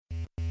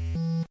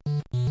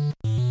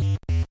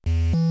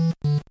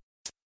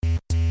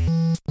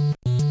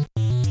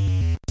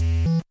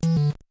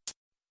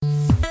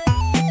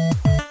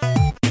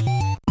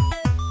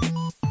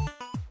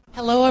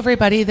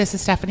everybody. This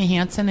is Stephanie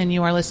Hansen, and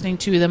you are listening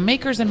to The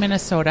Makers in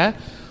Minnesota,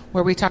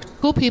 where we talk to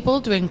cool people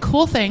doing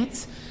cool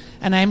things.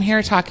 And I'm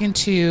here talking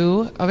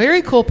to a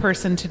very cool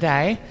person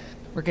today.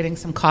 We're getting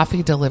some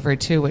coffee delivered,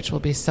 too, which will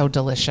be so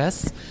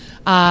delicious.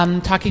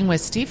 Talking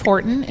with Steve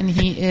Horton, and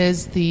he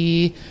is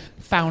the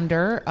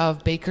founder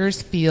of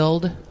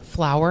Bakersfield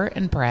Flour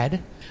and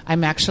Bread.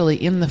 I'm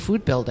actually in the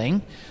food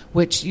building,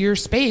 which your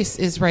space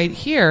is right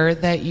here,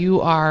 that you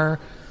are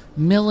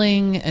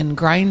milling and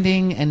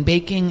grinding and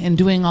baking and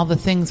doing all the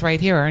things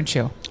right here, aren't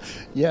you?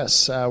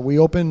 Yes. We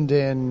opened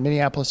in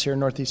Minneapolis, here in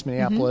Northeast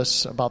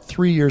Minneapolis, about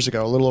 3 years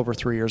ago, a little over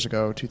 3 years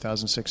ago,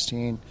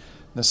 2016, in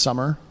the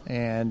summer,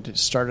 and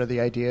started the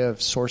idea of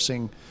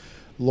sourcing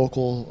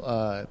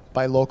local,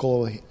 by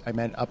local, I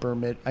mean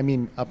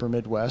upper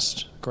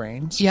Midwest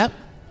grains. Yep.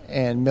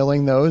 And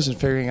milling those and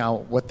figuring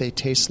out what they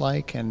taste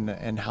like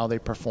and how they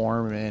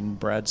perform in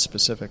bread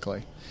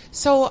specifically.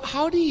 So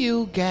how do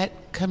you get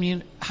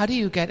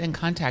in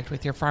contact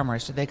with your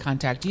farmers? Do they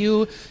contact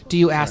you? Do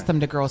you ask them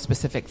to grow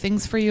specific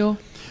things for you?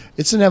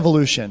 It's an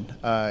evolution.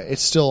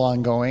 It's still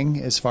ongoing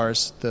as far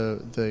as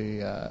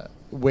the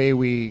way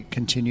we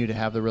continue to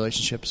have the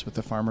relationships with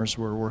the farmers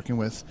we're working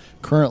with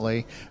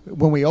currently.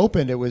 When we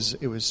opened, it was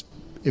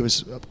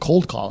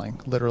cold calling,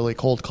 literally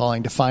cold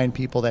calling to find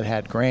people that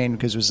had grain,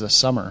 because it was the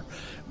summer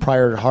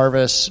prior to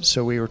harvest,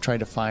 so we were trying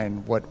to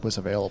find what was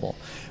available.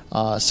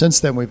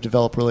 Since then, we've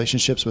developed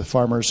relationships with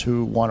farmers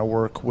who want to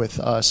work with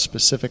us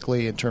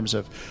specifically in terms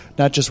of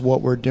not just what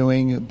we're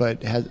doing,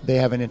 but they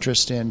have an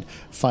interest in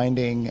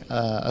finding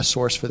a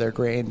source for their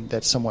grain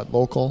that's somewhat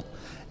local,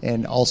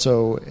 and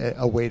also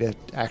a way to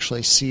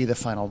actually see the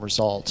final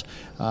result.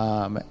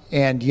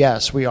 And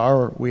yes, we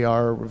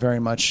are very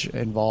much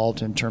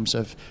involved in terms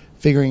of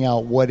figuring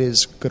out what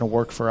is going to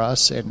work for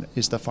us, and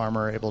is the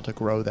farmer able to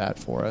grow that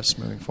for us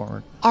moving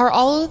forward. Are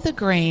all of the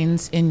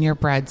grains in your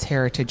breads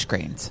heritage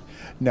grains?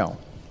 No,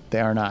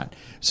 they are not.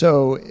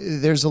 So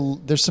there's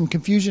some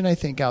confusion, I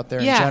think, out there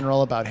in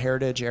general about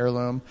heritage,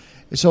 heirloom.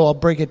 So I'll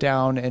break it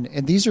down,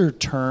 and these are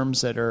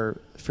terms that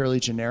are fairly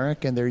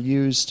generic, and they're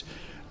used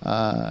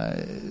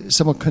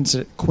somewhat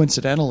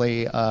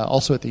coincidentally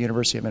also at the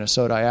University of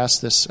Minnesota. I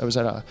was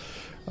at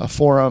a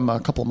forum a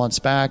couple of months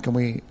back,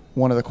 and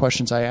one of the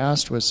questions I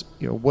asked was,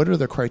 what are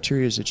the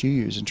criteria that you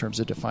use in terms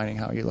of defining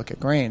how you look at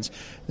grains?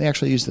 They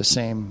actually use the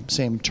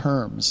same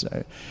terms.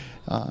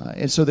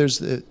 And so there's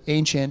the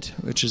ancient,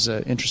 which is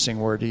an interesting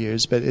word to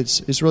use, but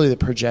it's really the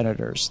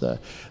progenitors, the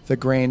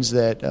grains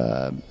that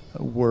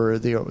were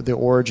the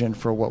origin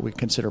for what we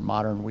consider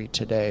modern wheat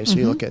today. So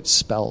you look at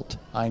spelt,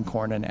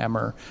 einkorn, and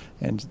emmer,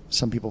 and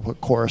some people put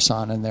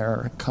Coruscant in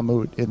there,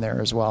 kamut in there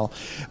as well.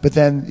 But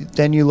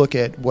then you look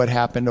at what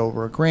happened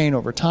over a grain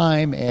over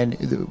time, and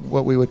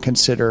what we would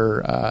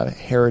consider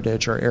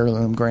heritage or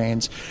heirloom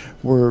grains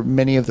were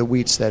many of the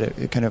wheats that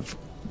it kind of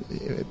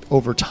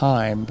over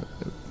time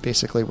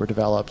basically were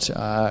developed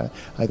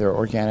either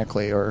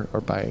organically or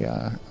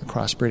by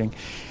crossbreeding.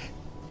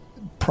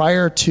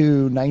 Prior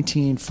to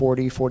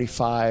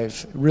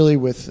 1940-45, really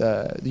with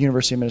the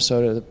University of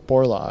Minnesota, the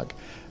Borlaug,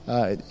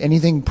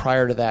 anything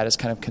prior to that is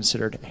kind of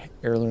considered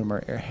heirloom or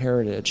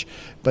heritage.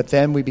 But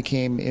then we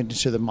became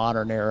into the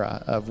modern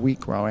era of wheat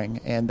growing,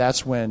 and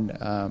that's when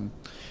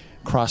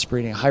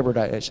crossbreeding,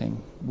 hybridizing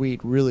wheat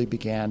really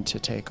began to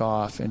take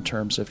off in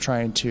terms of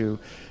trying to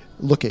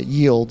look at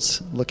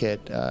yields, look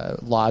at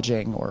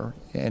lodging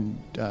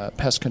and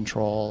pest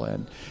control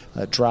and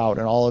drought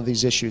and all of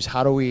these issues.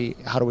 How do we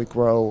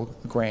grow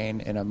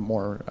grain in a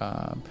more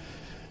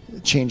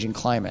changing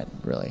climate,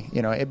 really?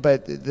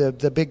 But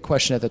the big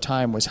question at the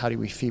time was, how do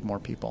we feed more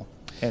people?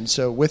 And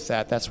so with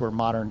that's where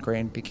modern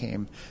grain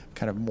became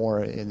kind of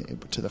more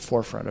to the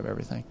forefront of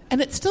everything.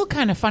 And it's still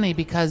kind of funny,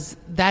 because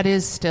that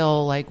is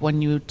still, like,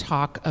 when you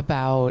talk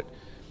about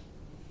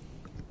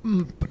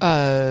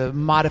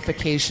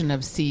modification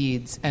of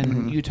seeds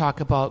and you talk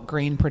about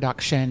grain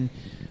production,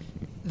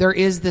 there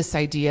is this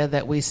idea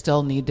that we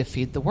still need to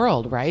feed the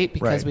world, right?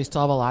 Because we still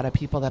have a lot of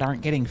people that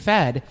aren't getting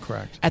fed.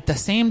 Correct. At the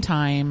same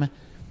time,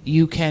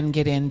 you can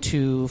get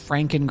into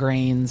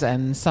Frankengrains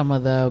and some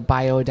of the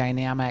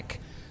biodynamic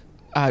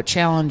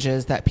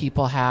challenges that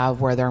people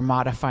have, where they're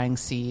modifying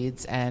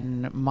seeds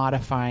and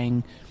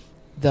modifying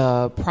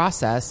the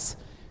process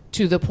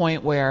to the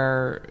point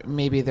where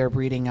maybe they're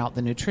breeding out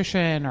the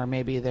nutrition, or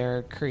maybe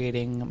they're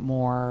creating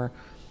more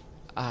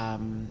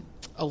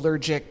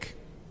allergens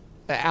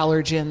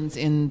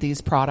in these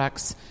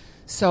products.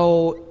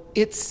 So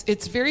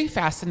it's very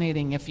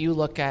fascinating if you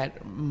look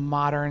at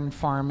modern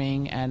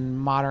farming and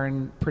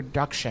modern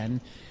production.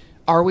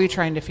 Are we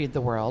trying to feed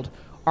the world?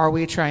 Are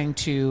we trying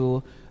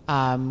to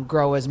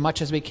grow as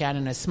much as we can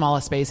in as small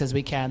a space as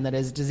we can that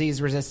is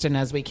disease resistant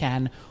as we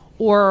can?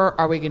 Or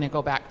are we going to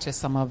go back to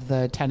some of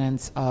the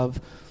tenets of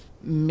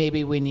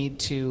maybe we need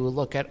to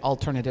look at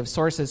alternative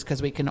sources,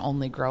 because we can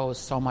only grow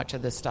so much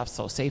of this stuff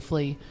so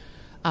safely?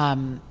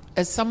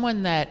 As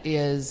someone that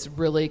is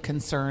really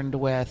concerned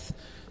with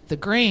the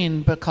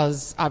grain,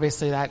 because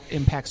obviously that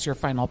impacts your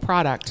final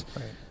product,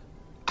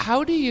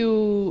 How do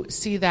you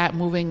see that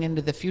moving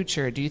into the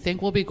future? Do you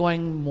think we'll be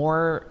going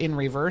more in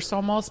reverse,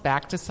 almost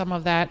back to some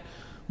of that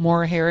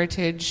more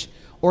heritage,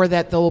 or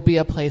that there will be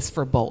a place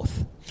for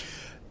both?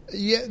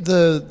 Yeah,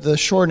 the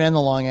short and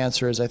the long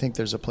answer is I think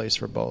there's a place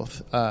for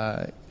both.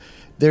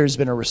 There's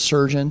been a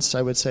resurgence,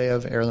 I would say,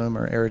 of heirloom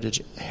or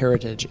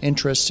heritage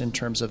interest in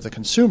terms of the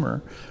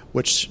consumer,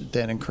 which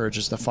then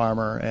encourages the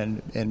farmer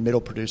and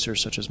middle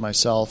producers such as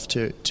myself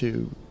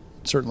to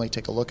certainly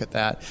take a look at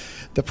that.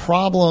 The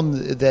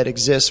problem that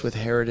exists with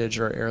heritage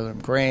or heirloom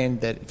grain,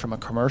 that from a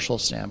commercial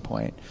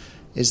standpoint,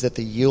 is that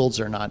the yields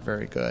are not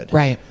very good.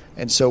 Right.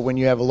 And so when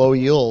you have low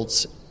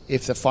yields,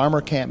 if the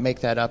farmer can't make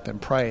that up in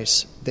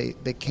price, they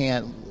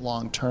can't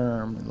long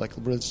term, like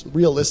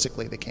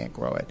realistically, they can't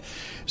grow it.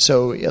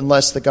 So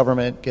unless the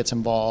government gets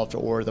involved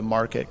or the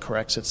market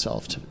corrects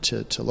itself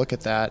to look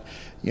at that,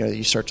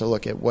 you start to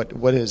look at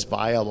what is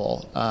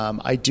viable.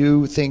 I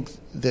do think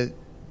that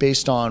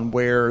based on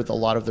where a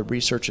lot of the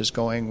research is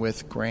going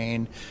with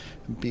grain,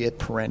 be it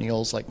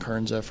perennials like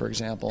Kernza, for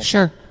example.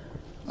 Sure.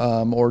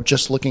 Or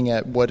just looking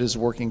at what is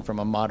working from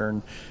a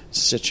modern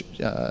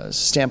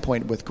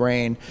standpoint with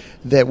grain,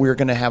 that we're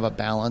going to have a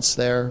balance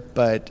there.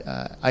 But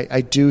I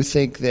do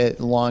think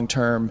that long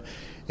term,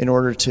 in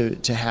order to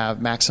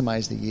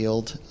maximize the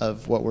yield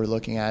of what we're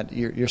looking at,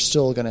 you're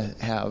still going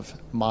to have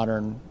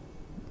modern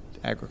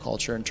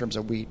agriculture in terms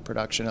of wheat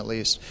production, at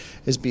least,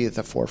 is be at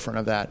the forefront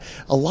of that.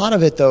 A lot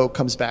of it, though,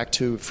 comes back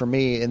to, for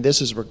me, and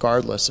this is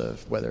regardless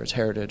of whether it's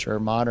heritage or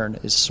modern,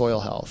 is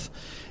soil health.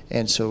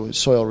 And so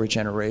soil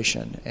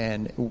regeneration.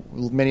 And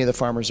many of the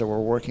farmers that we're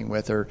working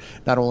with are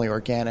not only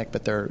organic,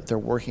 but they're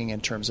working in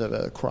terms of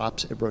a crop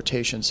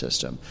rotation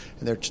system.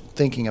 And they're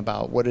thinking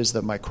about what is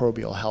the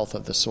microbial health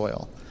of the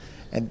soil.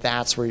 And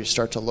that's where you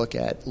start to look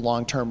at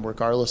long-term,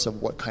 regardless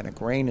of what kind of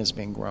grain is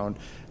being grown,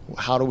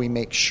 how do we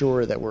make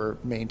sure that we're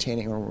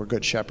maintaining or we're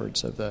good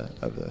shepherds of the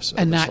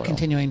and not soil.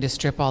 Continuing to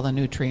strip all the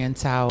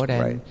nutrients out.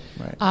 And,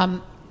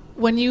 right.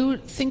 When you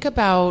think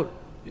about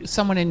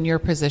someone in your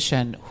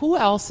position, who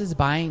else is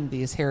buying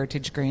these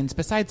heritage grains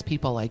besides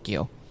people like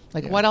you?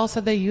 What else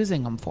are they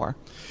using them for?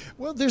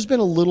 Well, there's been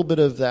a little bit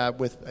of that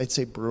with, I'd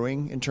say,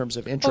 brewing in terms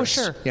of interest.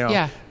 Oh, sure.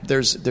 Yeah.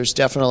 There's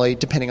definitely,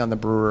 depending on the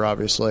brewer,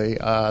 obviously,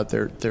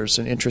 there's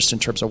an interest in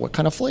terms of what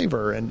kind of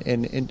flavor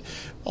and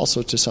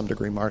also to some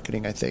degree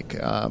marketing, I think,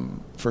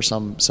 for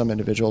some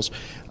individuals.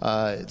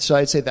 So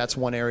I'd say that's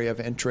one area of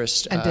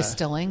interest. And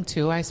distilling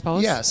too, I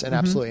suppose? Yes, and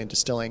absolutely in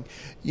distilling.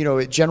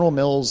 General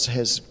Mills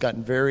has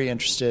gotten very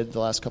interested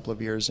the last couple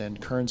of years in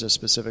Kernza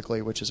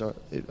specifically, which is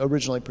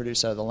originally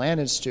produced out of the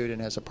Land Institute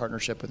and has a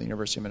partnership with the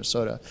University of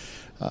Minnesota,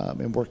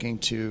 and working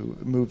to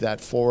move that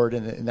forward.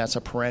 And that's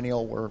a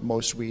perennial where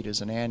most wheat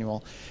is an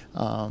annual.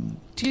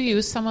 Do you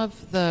use some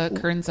of the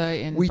Kernza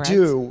in We breads?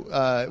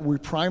 do. We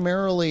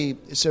primarily,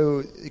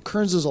 so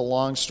Kernza is a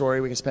long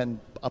story. We can spend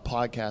a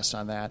podcast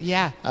on that.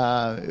 Yeah.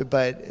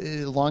 But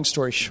long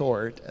story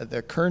short,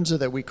 the Kernza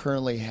that we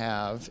currently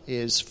have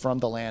is from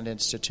the Land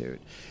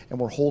Institute, and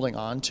we're holding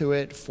on to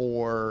it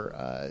for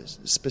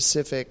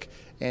specific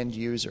end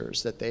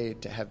users that they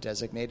have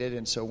designated,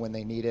 and so when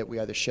they need it, we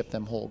either ship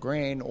them whole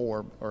grain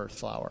or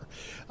flour.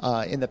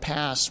 In the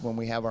past, when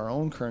we have our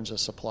own Kernza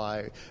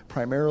supply,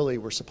 primarily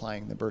we're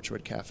supplying the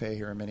Birchwood Cafe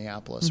here in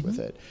Minneapolis with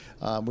it.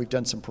 We've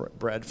done some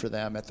bread for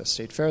them at the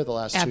State Fair the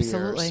last 2 years.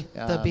 Absolutely.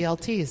 The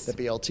BLTs.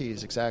 The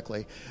BLTs,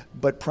 exactly.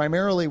 But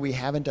primarily we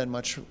haven't done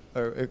much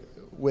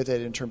with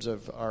it in terms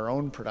of our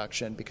own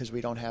production because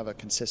we don't have a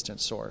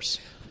consistent source.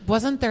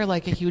 Wasn't there a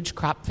huge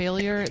crop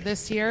failure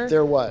this year?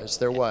 There was.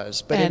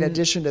 But in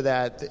addition to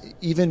that,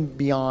 even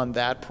beyond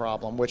that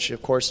problem, which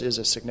of course is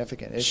a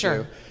significant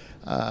issue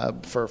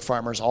for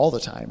farmers all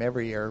the time,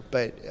 every year,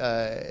 but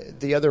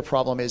the other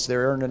problem is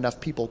there aren't enough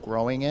people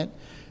growing it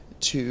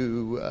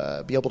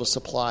to be able to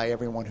supply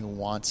everyone who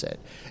wants it.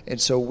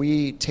 And so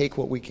we take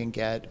what we can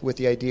get with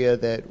the idea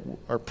that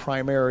our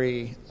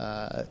primary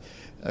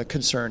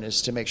concern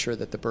is to make sure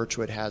that the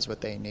Birchwood has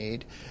what they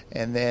need.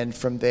 And then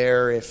from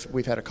there, if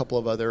we've had a couple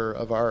of other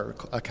of our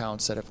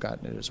accounts that have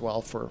gotten it as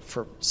well for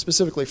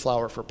specifically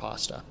flour for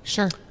pasta.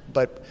 Sure.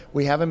 But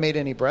we haven't made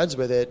any breads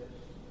with it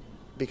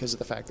because of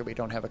the fact that we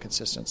don't have a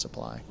consistent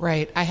supply.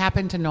 Right. I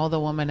happen to know the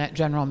woman at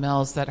General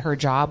Mills that her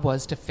job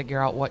was to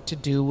figure out what to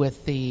do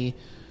with the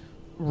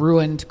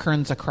ruined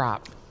Kernza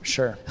crop.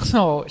 Sure.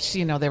 So,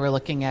 they were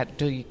looking at,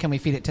 can we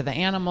feed it to the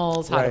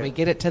animals? How do we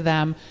get it to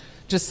them?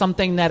 Just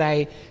something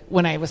that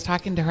when I was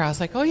talking to her, I was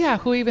like, oh yeah,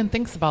 who even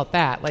thinks about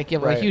that? You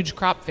have a huge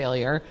crop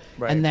failure,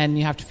 and then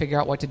you have to figure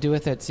out what to do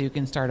with it so you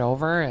can start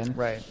over.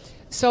 And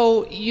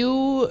so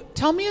you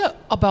tell me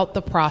about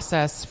the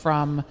process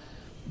from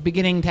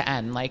beginning to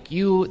end.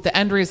 The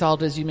end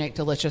result is you make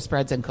delicious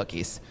breads and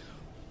cookies.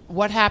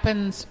 What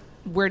happens?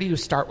 Where do you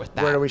start with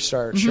that? Where do we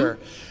start? Sure.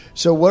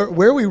 So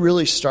where we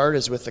really start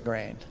is with the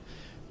grain.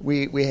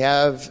 We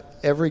have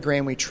every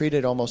grain, we treat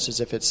it almost as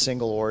if it's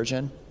single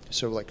origin.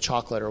 So like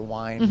chocolate or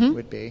wine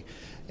would be.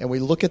 And we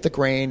look at the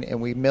grain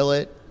and we mill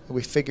it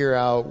We figure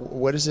out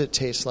what does it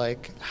taste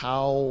like,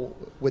 how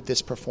would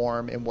this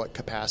perform, in what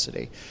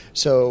capacity.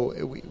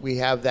 So we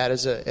have that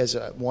as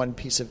a one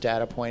piece of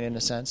data point in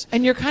a sense.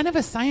 And you're kind of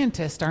a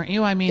scientist, aren't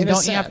you? I mean,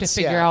 don't you have to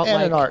figure out and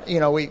like an art?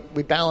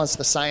 We balance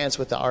the science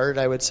with the art,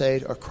 I would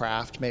say, or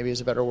craft maybe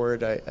is a better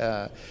word.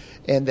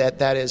 And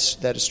that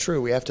is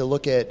true. We have to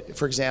look at,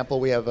 for example,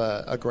 we have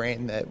a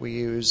grain that we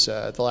use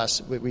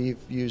we've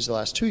used the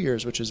last 2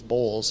 years, which is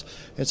Bowls.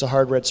 It's a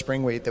hard red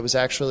spring wheat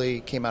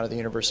that came out of the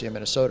University of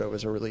Minnesota. It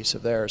was a release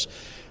of theirs,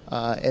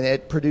 and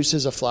it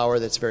produces a flour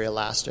that's very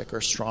elastic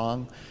or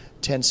strong.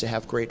 Tends to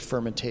have great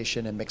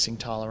fermentation and mixing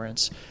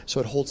tolerance, so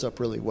it holds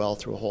up really well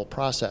through a whole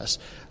process.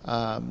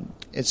 And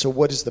so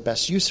what is the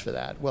best use for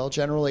that? Well,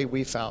 generally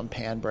we found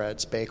pan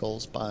breads,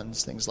 bagels,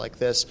 buns, things like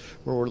this,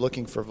 where we're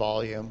looking for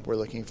volume, we're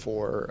looking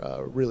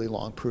for really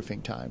long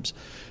proofing times.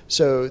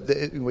 So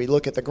we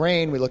look at the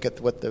grain, we look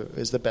at what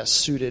is the best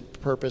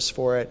suited purpose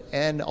for it,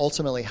 and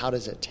ultimately how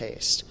does it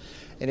taste?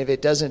 And if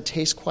it doesn't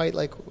taste quite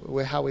like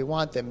how we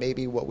want, then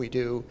maybe what we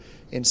do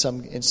in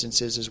some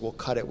instances is we'll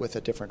cut it with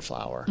a different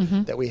flour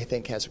that we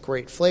think has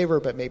great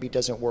flavor, but maybe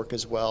doesn't work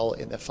as well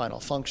in the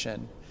final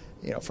function,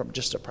 from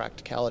just a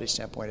practicality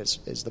standpoint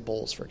as the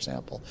Bowls, for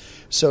example.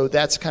 So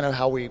that's kind of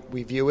how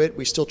we view it.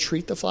 We still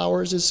treat the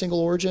flours as single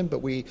origin, but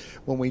when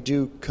we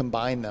do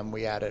combine them,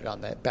 we add it on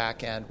the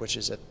back end, which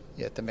is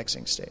at the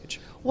mixing stage.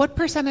 What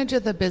percentage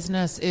of the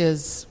business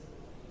is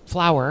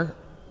flour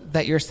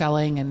that you're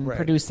selling and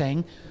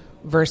producing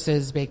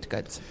versus baked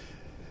goods?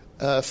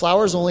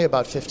 Flour is only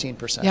about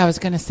 15%. Yeah, I was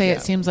going to say,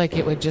 it seems like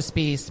it would just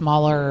be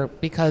smaller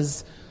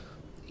because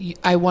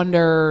I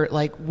wonder,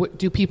 like,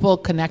 do people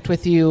connect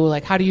with you?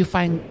 Like, how do you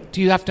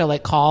have to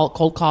like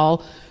cold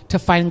call to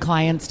find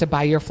clients to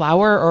buy your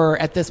flour, or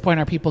at this point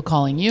are people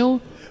calling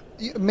you?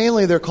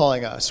 Mainly they're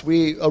calling us.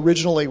 We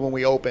originally, when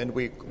we opened,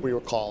 we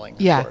were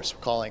calling, of course,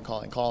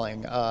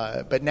 calling.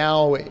 But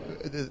now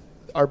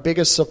our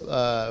biggest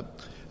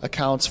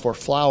accounts for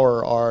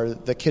flour are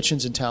the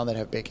kitchens in town that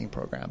have baking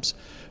programs.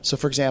 So,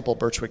 for example,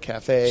 Birchwood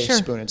Cafe,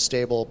 Spoon and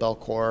Stable,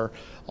 Belcor,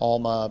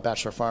 Alma,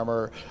 Bachelor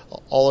Farmer,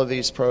 all of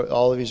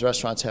these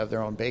restaurants have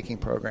their own baking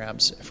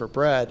programs for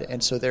bread,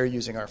 and so they're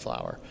using our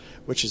flour,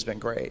 which has been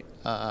great.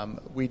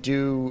 We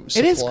do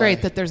supply. It is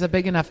great that there's a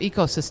big enough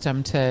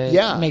ecosystem to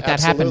make that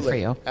happen for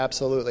you.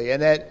 Absolutely,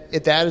 and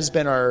that has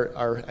been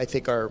our I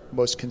think our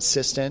most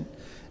consistent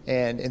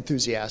and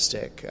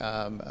enthusiastic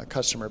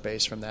customer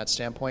base from that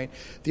standpoint.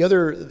 The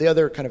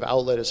other kind of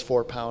outlet is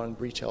 4-pound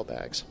retail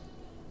bags.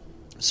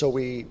 So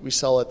we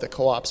sell at the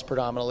co-ops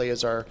predominantly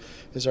as our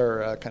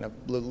kind of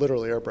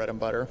literally our bread and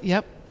butter.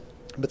 Yep.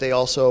 But they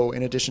also,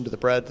 in addition to the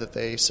bread that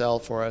they sell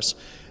for us,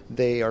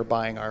 they are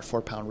buying our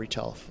 4-pound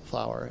retail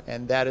flour,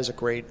 and that is a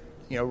great.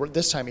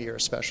 This time of year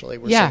especially,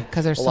 we're seeing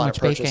because there's a so lot much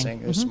of purchasing.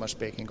 baking. There's so much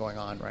baking going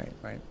on,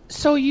 right.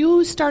 So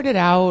you started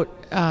out.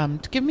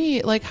 Give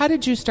me how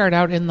did you start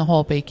out in the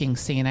whole baking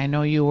scene? I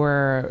know you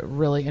were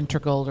really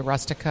integral to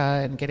Rustica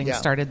and getting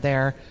started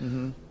there.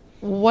 Mm-hmm.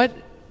 What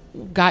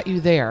got you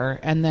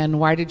there, and then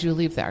why did you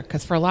leave there?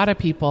 Because for a lot of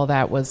people,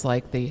 that was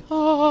like the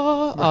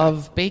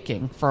of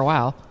baking for a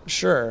while.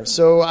 Sure.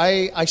 So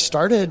I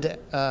started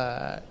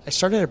at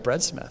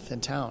Breadsmith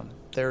in town.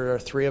 There are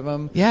 3 of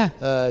them.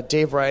 Yeah.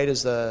 Dave Wright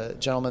is the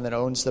gentleman that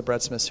owns the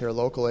Breadsmiths here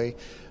locally.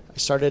 I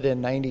started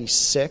in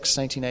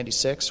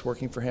 1996,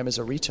 working for him as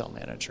a retail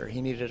manager.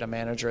 He needed a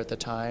manager at the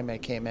time. I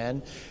came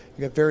in.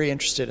 I got very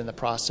interested in the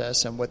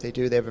process and what they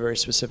do. They have a very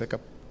specific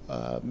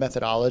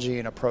methodology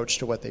and approach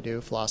to what they do,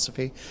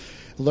 philosophy.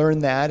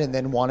 Learned that and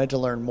then wanted to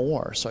learn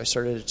more. So I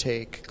started to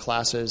take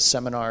classes,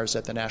 seminars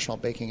at the National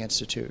Baking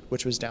Institute,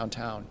 which was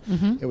downtown.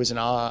 Mm-hmm. It was an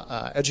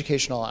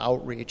educational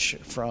outreach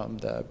from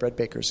the Bread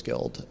Bakers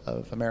Guild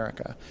of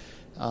America.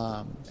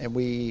 And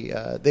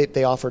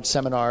they offered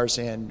seminars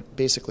in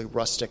basically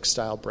rustic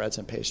style breads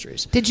and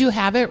pastries. Did you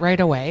have it right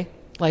away?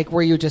 Like,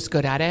 were you just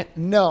good at it?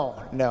 No.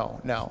 And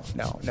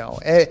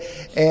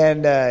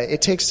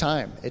it takes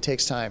time. It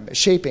takes time.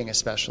 Shaping,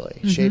 especially.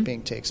 Mm-hmm.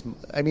 Shaping takes,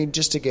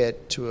 just to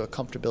get to a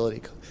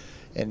comfortability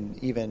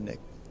and even,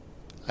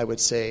 I would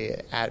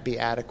say, be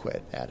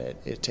adequate at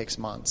it, it takes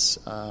months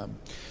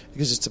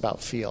because it's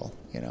about feel,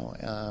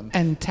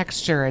 and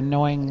texture and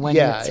knowing when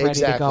it's ready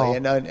to go.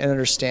 And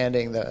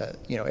understanding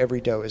every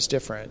dough is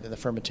different and the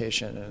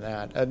fermentation and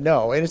that. And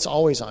it's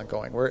always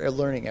ongoing. We're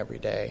learning every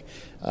day.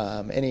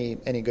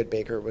 Any good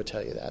baker would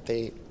tell you that.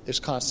 There's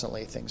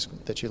constantly things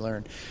that you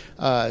learn.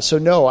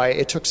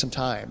 It took some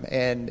time,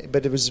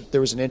 but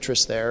there was an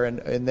interest there,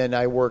 and then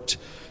I worked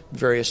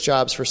various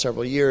jobs for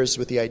several years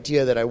with the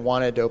idea that I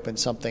wanted to open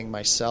something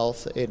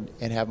myself and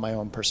have my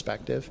own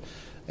perspective.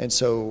 And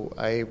so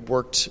I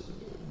worked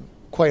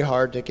quite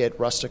hard to get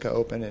Rustica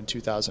open in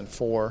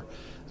 2004,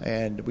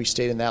 and we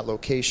stayed in that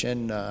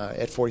location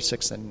at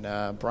 46th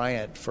and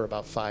Bryant for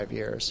about 5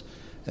 years.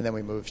 And then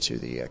we moved to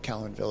the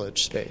Calhoun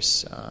Village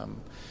space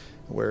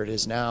where it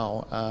is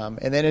now.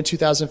 And then in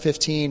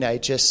 2015, I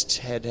just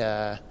had,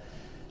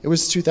 it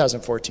was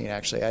 2014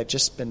 actually, I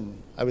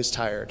was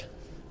tired.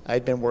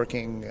 I'd been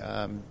working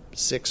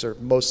 6 or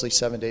mostly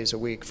 7 days a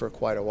week for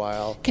quite a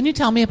while. Can you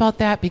tell me about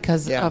that?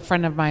 Because a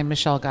friend of mine,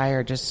 Michelle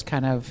Geyer, just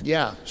kind of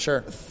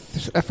sure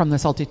from the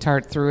Salty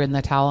Tart threw in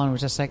the towel and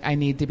was just like, I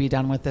need to be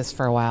done with this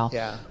for a while.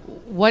 Yeah.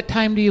 What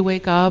time do you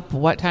wake up?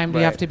 What time do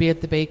you have to be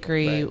at the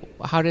bakery? Right.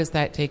 How does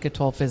that take a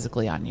toll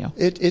physically on you?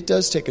 It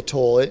does take a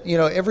toll.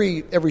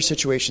 Every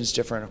situation is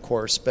different, of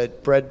course,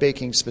 but bread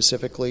baking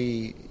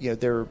specifically,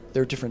 there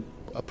are different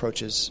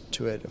approaches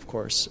to it, of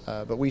course.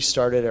 But we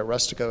started at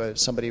Rustico.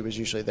 Somebody was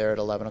usually there at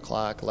 11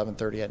 o'clock,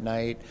 11:30 at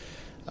night,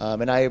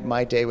 and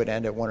my day would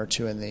end at 1 or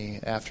 2 in the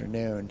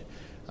afternoon.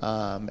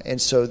 And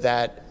so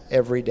that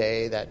every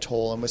day, that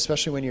toll, and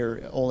especially when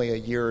you're only a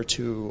year or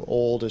two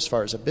old as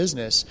far as a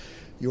business,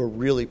 you're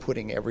really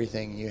putting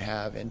everything you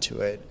have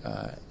into it.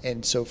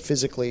 And so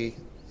physically,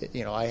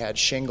 I had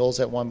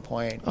shingles at one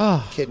point,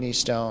 kidney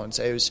stones.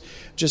 It was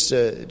just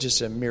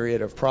a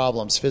myriad of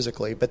problems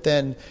physically. But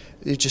then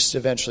it just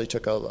eventually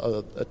took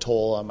a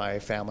toll on my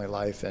family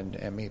life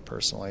and me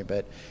personally.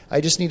 But I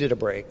just needed a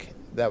break.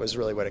 That was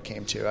really what it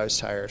came to. I was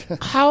tired.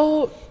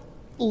 How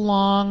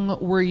long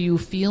were you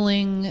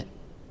feeling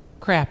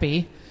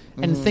crappy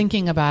and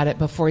thinking about it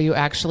before you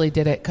actually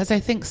did it? Because I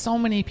think so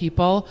many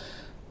people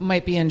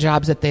might be in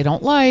jobs that they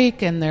don't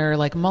like and they're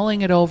like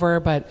mulling it over,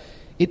 but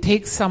it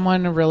takes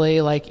someone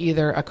really like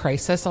either a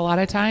crisis a lot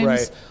of times,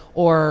 right,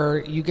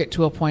 or you get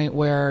to a point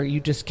where you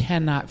just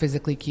cannot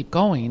physically keep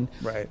going.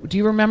 Right. Do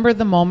you remember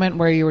the moment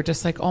where you were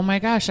just like, oh my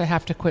gosh, I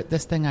have to quit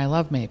this thing I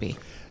love maybe?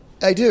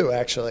 I do,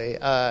 actually.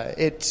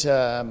 It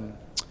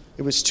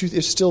was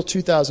still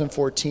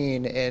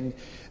 2014, and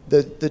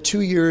the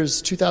 2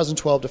 years,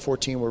 2012 to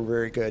 14, were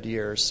very good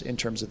years in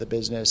terms of the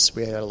business.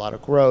 We had a lot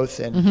of growth,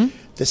 and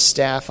the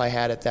staff I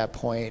had at that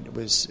point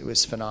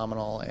was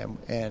phenomenal.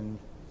 And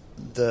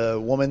the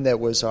woman that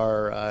was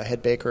our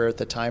head baker at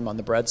the time on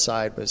the bread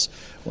side was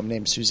a woman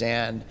named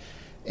Suzanne,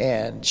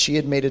 and she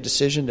had made a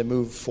decision to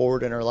move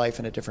forward in her life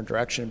in a different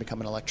direction and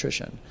become an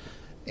electrician.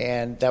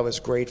 And that was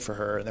great for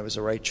her, and that was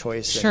the right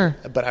choice. Sure.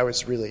 But I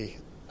was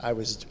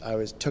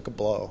took a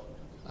blow,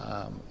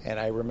 and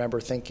I remember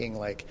thinking,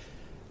 like,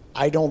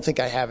 I don't think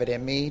I have it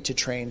in me to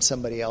train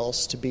somebody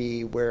else to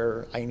be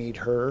where I need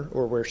her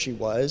or where she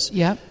was.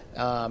 Yep.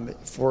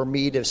 For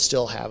me to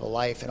still have a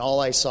life, and all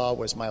I saw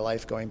was my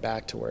life going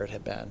back to where it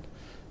had been.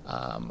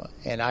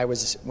 And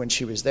when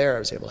she was there, I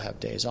was able to have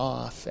days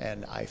off,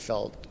 and I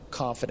felt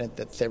confident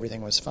that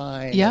everything was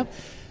fine. Yep.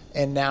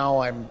 And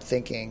now I'm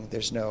thinking,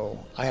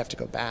 I have to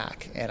go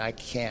back, and I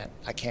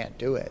can't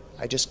do it.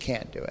 I just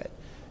can't do it.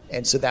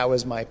 And so that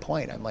was my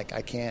point. I'm like,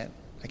 I can't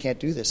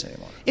do this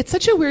anymore. It's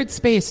such a weird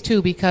space,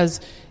 too,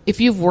 because if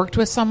you've worked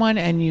with someone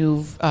and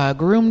you've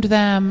groomed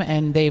them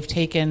and they've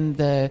taken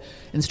the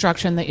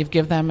instruction that you've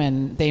given them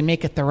and they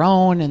make it their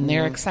own and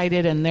they're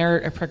excited and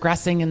they're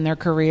progressing in their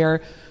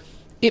career,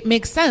 it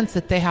makes sense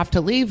that they have to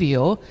leave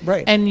you.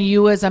 Right. And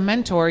you as a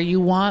mentor, you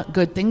want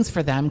good things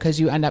for them because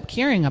you end up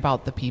caring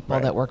about the people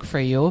that work for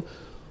you.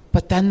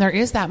 But then there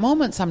is that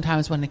moment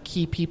sometimes when the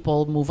key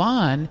people move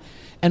on.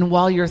 And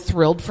while you're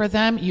thrilled for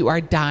them, you are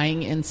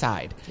dying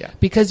inside. Yeah.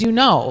 Because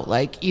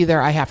like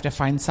either I have to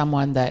find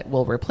someone that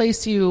will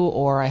replace you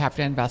or I have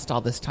to invest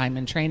all this time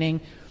in training.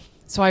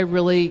 So I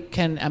really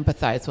can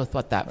empathize with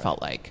what that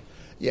felt like.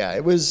 Yeah,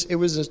 it was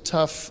a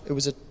tough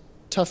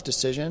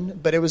decision,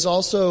 but it was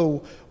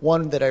also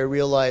one that I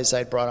realized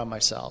I'd brought on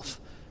myself,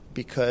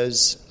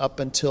 because up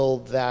until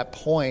that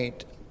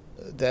point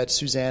that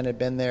Suzanne had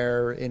been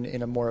there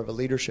in a more of a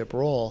leadership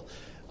role,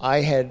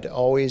 I had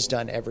always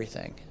done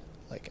everything.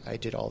 Like, I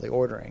did all the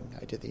ordering,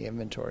 I did the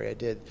inventory, I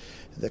did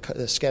the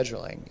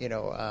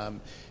scheduling.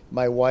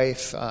 My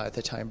wife at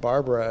the time,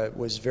 Barbara,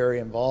 was very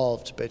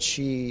involved, but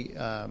she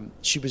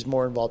was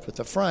more involved with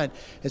the front,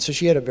 and so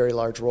she had a very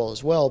large role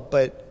as well.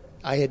 But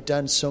I had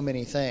done so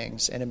many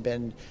things and had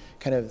been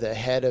kind of the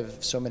head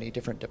of so many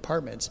different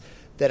departments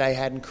that I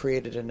hadn't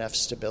created enough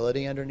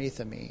stability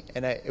underneath of me.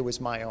 And it was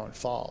my own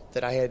fault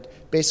that I had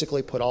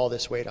basically put all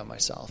this weight on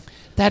myself.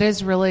 That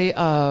is really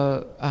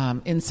a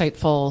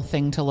insightful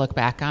thing to look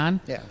back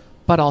on. Yeah.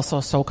 But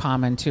also so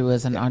common, too,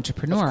 as an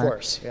entrepreneur. Of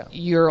course, yeah.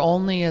 You're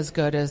only as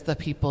good as the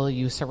people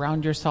you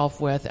surround yourself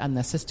with and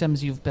the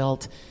systems you've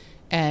built.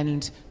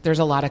 And there's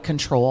a lot of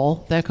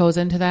control that goes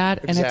into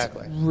that.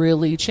 Exactly. And it's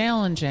really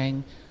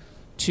challenging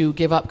to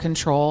give up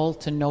control,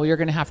 to know you're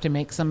going to have to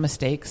make some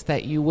mistakes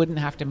that you wouldn't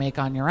have to make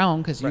on your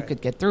own because you could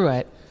get through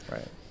it.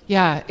 Right.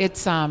 Yeah,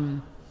 it's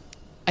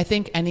I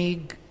think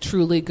any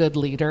truly good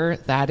leader,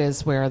 that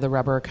is where the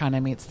rubber kind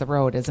of meets the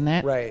road, isn't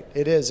it? Right,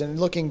 it is. And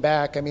looking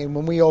back, I mean,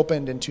 when we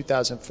opened in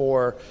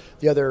 2004,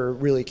 the other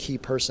really key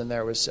person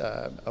there was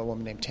a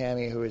woman named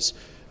Tammy, who is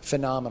a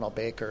phenomenal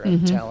baker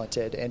and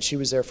talented, and she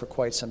was there for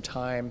quite some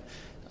time.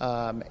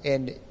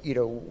 And,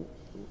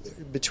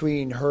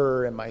 between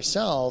her and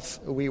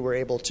myself, we were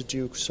able to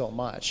do so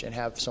much and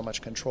have so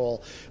much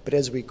control. But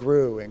as we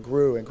grew and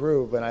grew and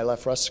grew, when I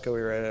left Rustico,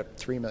 we were at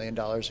 $3 million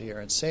a year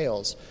in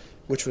sales,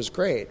 which was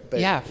great. But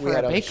yeah, for we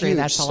had a bakery, huge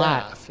that's staff. a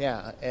lot.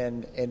 Yeah,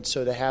 and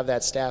so to have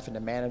that staff and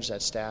to manage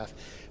that staff,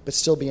 but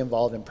still be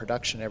involved in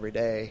production every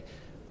day,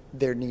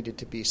 there needed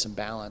to be some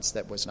balance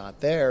that was not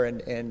there,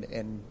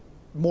 and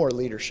more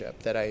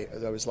leadership that I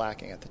was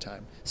lacking at the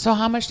time. So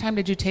how much time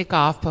did you take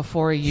off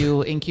before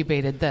you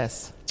incubated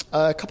this?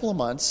 A couple of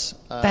months.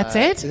 That's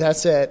it?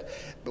 That's it.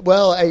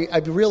 Well, I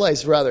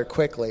realized rather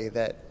quickly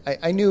that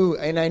I knew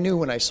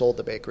when I sold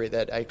the bakery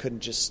that I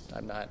couldn't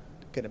I'm not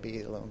going to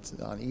be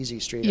on Easy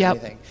Street or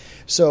anything.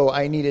 So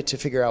I needed to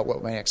figure out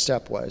what my next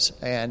step was.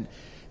 And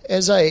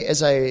as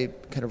I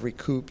kind of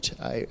recouped,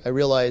 I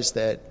realized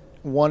that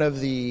one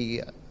of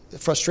the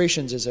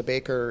frustrations as a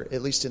baker,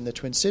 at least in the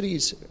Twin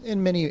Cities,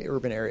 in many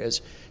urban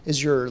areas,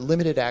 is your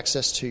limited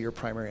access to your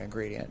primary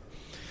ingredient.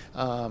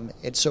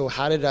 And so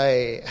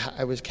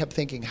kept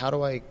thinking, how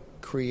do I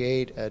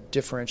create a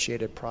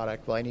differentiated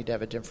product? Well, I need to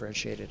have a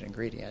differentiated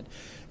ingredient.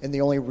 And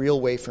the only real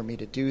way for me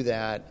to do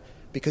that,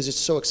 because it's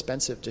so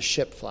expensive to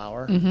ship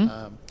flour,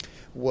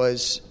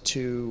 was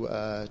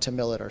to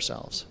mill it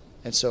ourselves.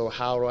 And so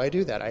how do I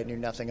do that? I knew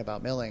nothing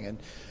about milling.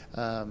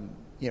 And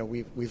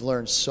we've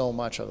learned so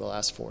much over the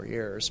last 4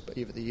 years, but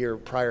even the year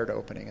prior to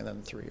opening and then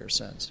the 3 years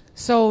since.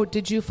 So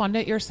did you fund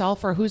it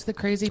yourself, or who's the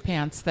crazy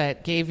pants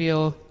that gave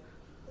you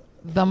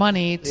the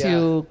money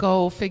to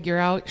go figure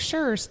out?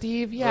 Sure,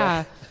 Steve,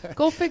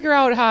 go figure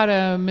out how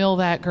to mill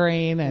that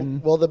grain.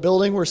 And well, the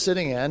building we're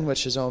sitting in,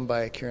 which is owned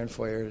by Kieran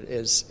Foyer,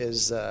 is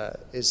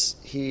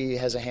he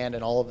has a hand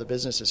in all of the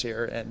businesses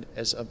here, and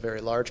is a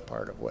very large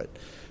part of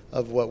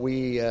what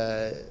we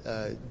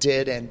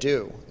did and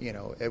do.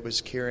 It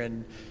was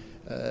Kieran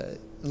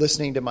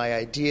listening to my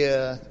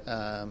idea,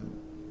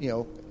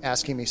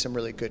 asking me some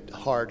really good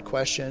hard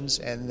questions,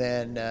 and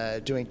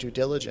then doing due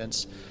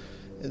diligence.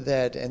 And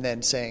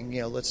then saying,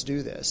 let's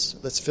do this.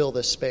 Let's fill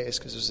this space,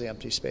 because it was the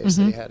empty space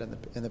that he had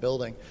in the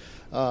building.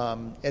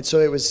 And so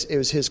it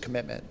was his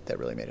commitment that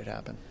really made it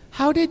happen.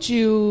 How did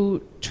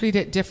you treat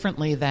it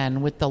differently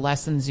then with the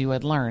lessons you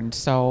had learned?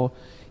 So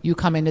you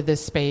come into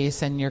this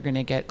space and you're going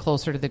to get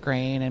closer to the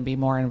grain and be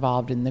more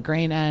involved in the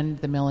grain end,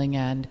 the milling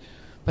end.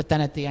 But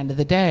then at the end of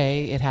the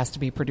day, it has to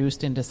be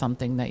produced into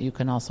something that you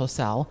can also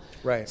sell.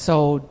 Right.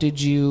 So did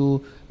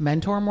you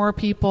mentor more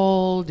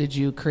people? Did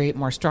you create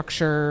more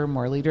structure,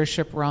 more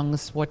leadership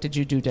rungs? What did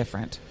you do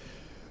different?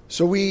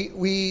 So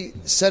we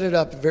set it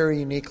up very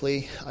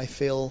uniquely, I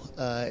feel,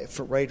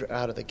 for right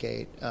out of the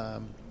gate.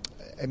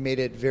 I made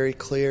it very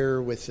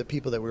clear with the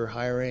people that we were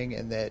hiring,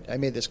 and that I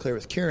made this clear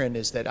with Kieran,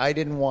 is that I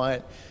didn't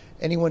want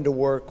anyone to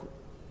work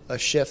a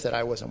shift that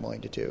I wasn't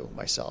willing to do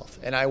myself,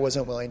 and I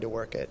wasn't willing to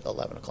work at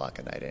 11 o'clock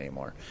at night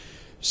anymore.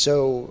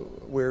 So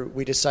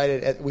we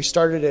decided, we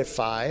started at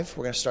 5.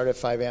 We're going to start at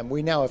 5 a.m.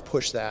 We now have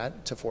pushed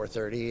that to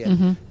 4:30,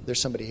 and there's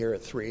somebody here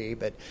at 3,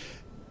 but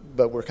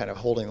we're kind of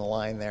holding the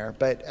line there.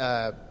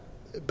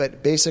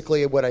 But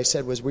basically what I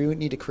said was, we would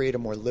need to create a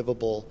more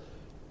livable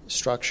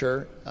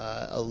structure,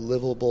 a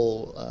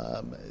livable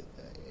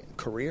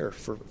career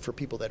for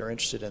people that are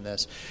interested in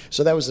this.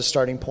 So that was the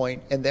starting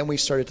point. And then we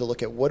started to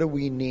look at, what do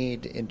we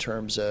need in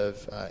terms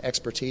of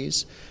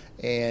expertise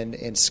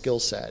and skill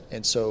set.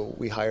 And so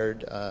we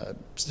hired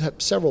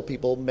several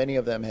people. Many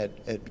of them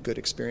had good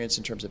experience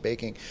in terms of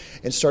baking,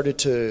 and started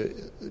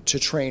to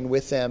train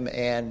with them,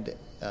 and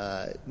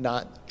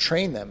not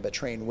train them, but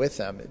train with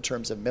them in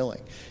terms of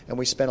milling. And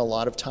we spent a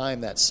lot of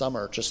time that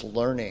summer just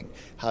learning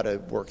how to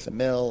work the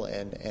mill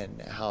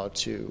and how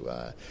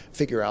to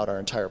figure out our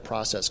entire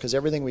process, because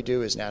everything we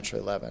do is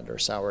naturally leavened, or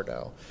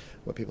sourdough,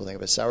 what people think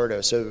of as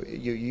sourdough. So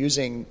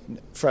using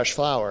fresh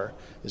flour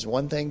is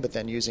one thing, but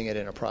then using it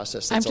in a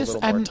process that's a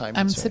little more time-consuming.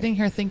 I'm sitting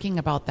here thinking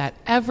about that.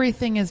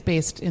 Everything is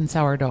based in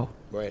sourdough.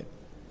 Right,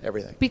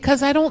 everything.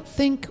 Because I don't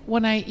think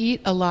when I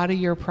eat a lot of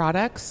your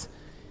products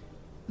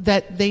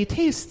that they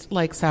taste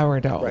like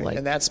sourdough. Right,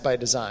 and that's by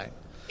design.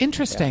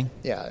 Interesting.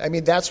 Yeah, I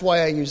mean, that's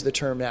why I use the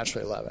term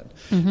naturally leavened.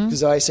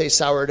 Because I say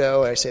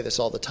sourdough, I say this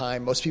all the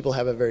time, most people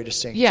have a very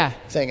distinct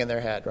thing in their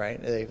head, right?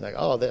 They're like,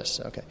 oh, this,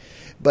 okay.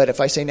 But if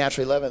I say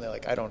naturally leavened, they're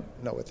like, I don't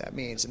know what that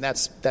means. And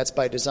that's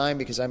by design,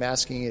 because I'm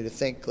asking you to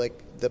think,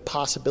 like, the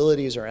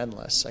possibilities are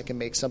endless. I can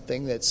make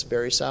something that's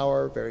very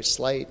sour, very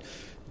slight,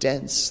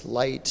 dense,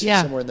 light,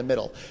 somewhere in the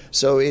middle.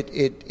 So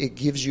it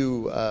gives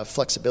you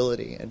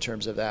flexibility in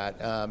terms of that,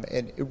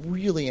 and it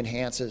really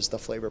enhances the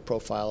flavor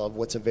profile of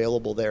what's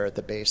available there at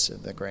the base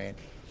of the grain.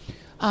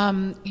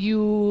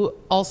 You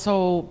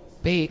also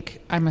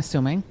bake, I'm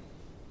assuming.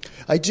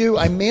 I do.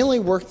 I mainly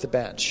work the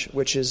bench,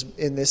 which is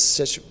in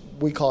this,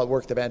 we call it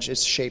work the bench.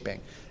 It's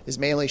shaping. Is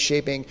mainly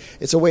shaping.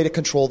 It's a way to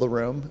control the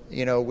room.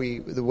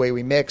 The way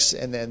we mix,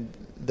 and then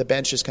the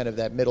bench is kind of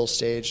that middle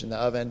stage in the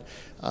oven,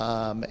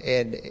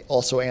 and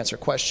also answer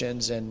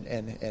questions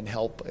and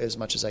help as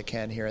much as I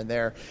can here and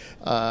there.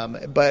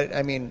 But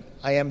I mean,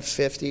 I am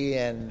 50,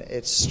 and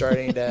it's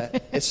starting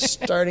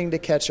to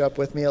catch up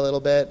with me a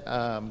little bit.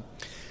 I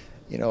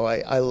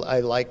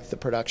like the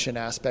production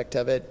aspect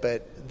of it,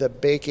 but the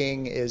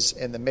baking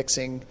and the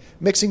mixing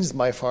is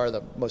by far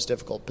the most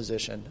difficult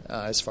position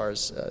as far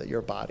as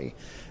your body.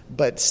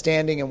 But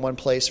standing in one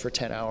place for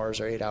 10 hours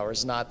or 8 hours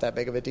is not that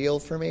big of a deal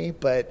for me,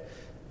 but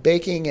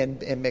baking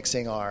and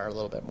mixing are a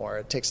little bit more.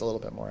 It takes a little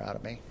bit more out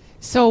of me.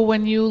 So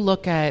when you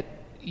look at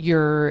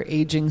your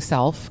aging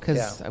self,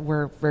 because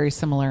we're very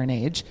similar in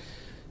age,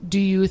 do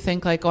you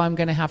think like, oh, I'm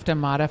going to have to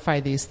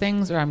modify these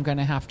things, or I'm going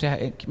to have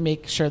to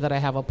make sure that I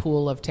have a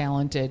pool of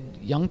talented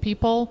young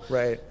people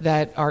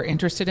that are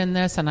interested in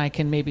this, and I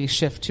can maybe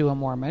shift to a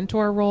more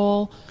mentor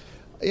role?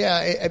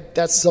 Yeah,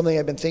 that's something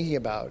I've been thinking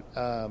about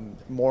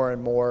more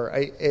and more.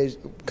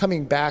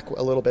 Coming back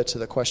a little bit to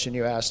the question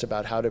you asked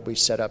about how did we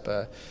set up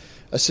a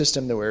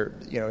system that we're,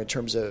 in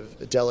terms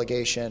of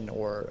delegation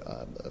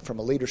or from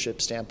a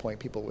leadership standpoint,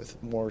 people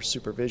with more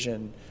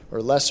supervision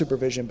or less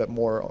supervision but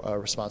more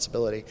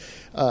responsibility.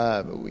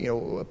 A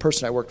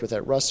person I worked with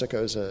at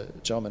Rustico is a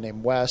gentleman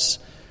named Wes,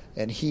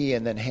 and he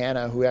and then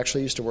Hannah, who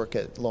actually used to work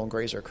at Lone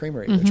Grazer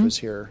Creamery, which was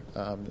here,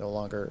 no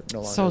longer.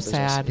 So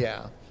sad.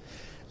 Yeah.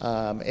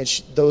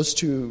 And those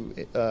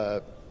two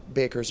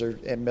bakers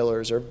and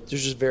millers they're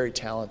just very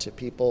talented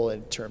people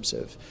in terms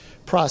of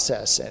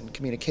process and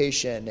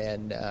communication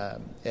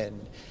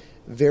and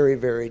very,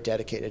 very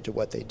dedicated to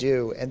what they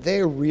do. And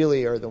they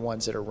really are the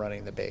ones that are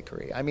running the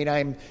bakery. I mean,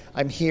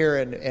 I'm here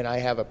and I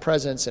have a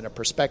presence and a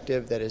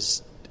perspective that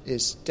is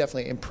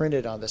definitely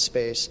imprinted on the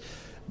space.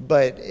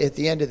 But at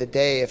the end of the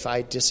day, if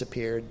I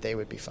disappeared, they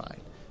would be fine,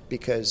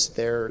 because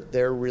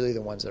they're really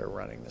the ones that are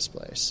running this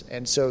place.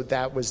 And so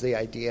that was the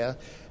idea.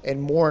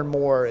 And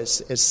more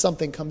as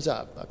something comes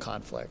up, a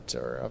conflict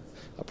or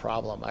a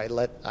problem,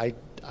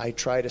 I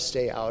try to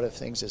stay out of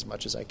things as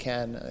much as I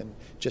can and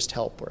just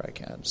help where I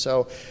can.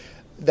 So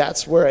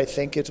that's where I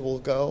think it will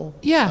go.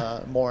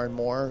 More and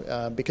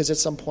more, because at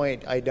some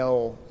point I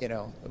know,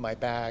 my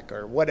back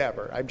or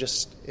whatever,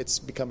 it's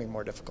becoming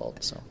more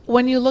difficult. So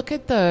when you look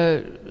at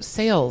the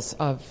sales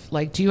of,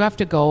 like, do you have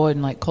to go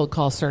and like cold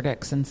call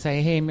Surdyk's and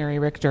say, hey, Mary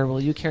Richter, will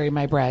you carry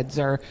my breads?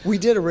 Or we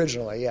did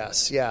originally,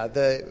 yes, yeah.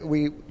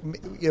 We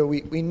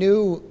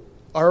knew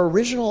our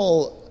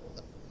original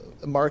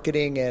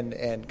marketing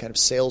and kind of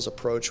sales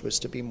approach was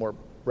to be more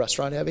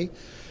restaurant heavy.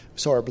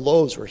 So our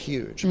loaves were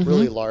huge,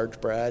 really large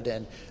bread,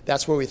 and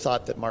that's where we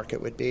thought the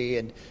market would be.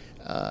 And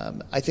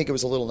I think it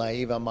was a little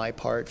naive on my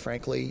part,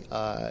 frankly,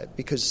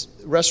 because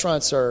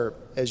restaurants are,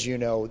 as you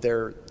know,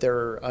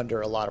 they're under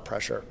a lot of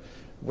pressure: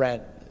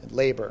 rent,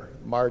 labor,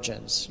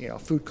 margins,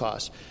 food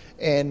costs,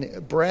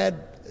 and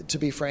bread, to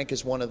be frank,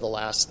 is one of the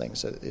last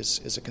things that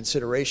is a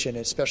consideration,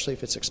 especially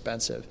if it's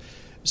expensive.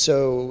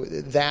 So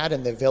that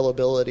and the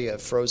availability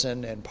of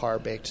frozen and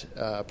par-baked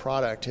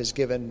product has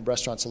given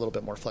restaurants a little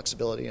bit more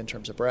flexibility in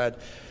terms of bread.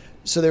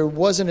 So there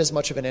wasn't as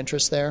much of an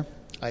interest there,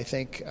 I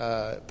think,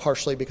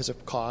 partially because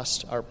of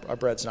cost. Our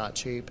bread's not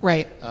cheap.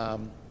 Right.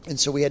 And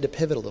so we had to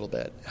pivot a little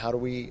bit. How do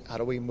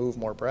we move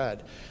more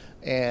bread?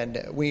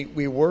 And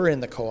we were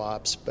in the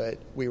co-ops, but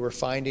we were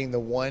finding the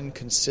one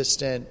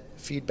consistent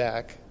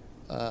feedback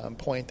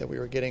point that we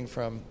were getting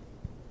from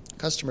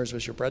customers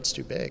was, your bread's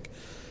too big.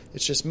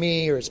 It's just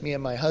me, or it's me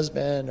and my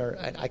husband, or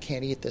I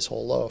can't eat this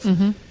whole loaf.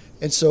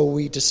 And so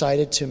we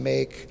decided to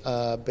make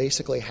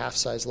basically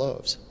half-size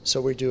loaves. So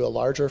we do a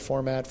larger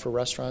format for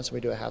restaurants, and we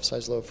do a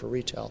half-size loaf for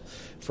retail,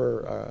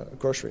 for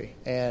grocery.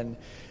 And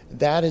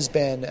that has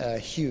been a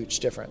huge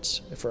difference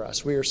for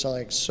us. We are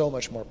selling so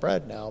much more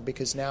bread now,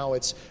 because now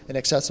it's an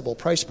accessible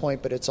price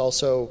point, but it's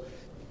also,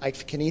 I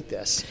can eat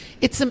this.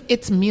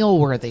 It's meal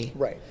worthy.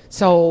 Right.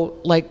 So,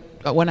 like,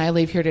 when I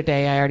leave here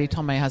today, I already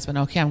told my husband,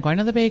 okay, I'm going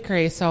to the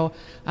bakery, so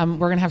we're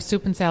going to have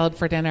soup and salad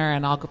for dinner,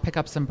 and I'll go pick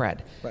up some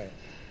bread. Right.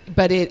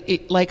 But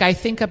it like, I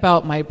think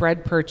about my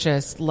bread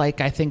purchase like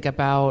I think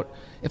about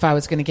if I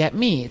was going to get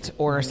meat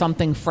or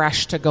something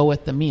fresh to go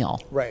with the meal.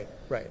 Right.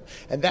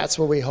 And that's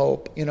what we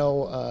hope.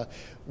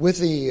 With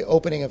the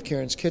opening of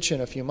Kieran's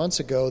Kitchen a few months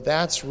ago,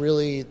 that's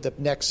really the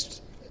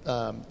next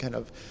kind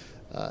of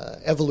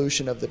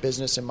evolution of the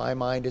business in my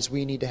mind, is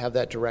we need to have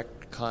that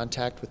direct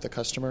contact with the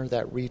customer,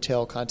 that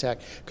retail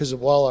contact, because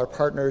while our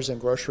partners in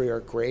grocery are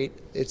great,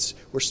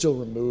 we're still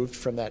removed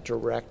from that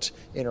direct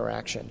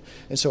interaction.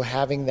 And so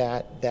having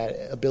that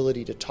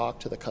ability to talk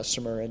to the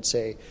customer and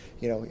say,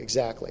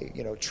 exactly,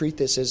 treat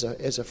this as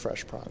a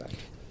fresh product.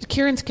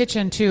 Kieran's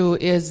Kitchen too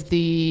is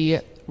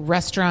the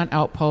restaurant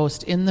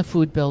outpost in the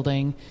food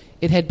building.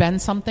 It had been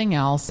something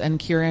else, and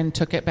Kieran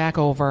took it back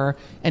over,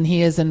 and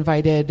he has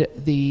invited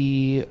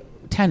the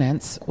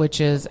tenants, which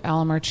is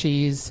Alamar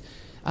Cheese,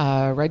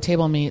 Red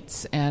Table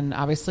Meats, and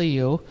obviously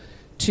you,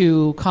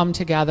 to come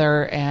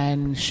together,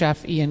 and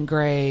Chef Ian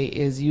Gray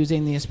is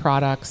using these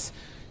products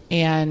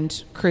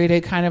and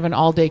created kind of an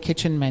all-day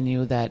kitchen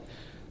menu that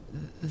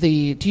do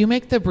you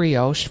make the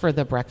brioche for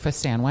the breakfast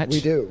sandwich?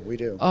 We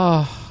do.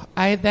 Oh,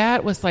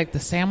 that was like the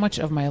sandwich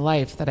of my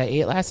life that I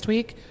ate last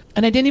week.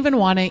 And I didn't even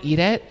want to eat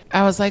it.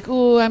 I was like,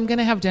 ooh, I'm going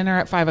to have dinner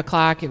at 5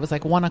 o'clock. It was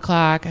like 1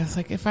 o'clock. I was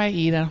like, if I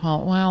eat at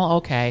home, well,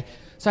 okay.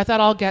 So I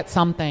thought I'll get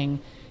something,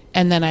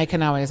 and then I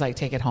can always like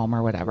take it home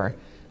or whatever.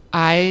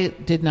 I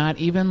did not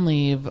even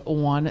leave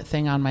one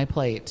thing on my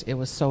plate. It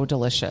was so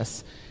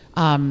delicious.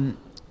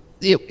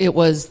 It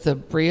was the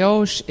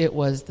brioche. It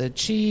was the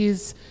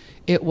cheese.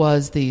 It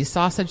was the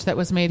sausage that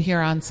was made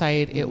here on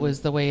site. It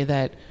was the way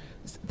that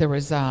there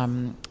was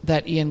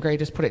that Ian Gray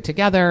just put it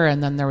together,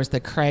 and then there was the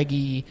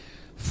craggy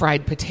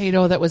fried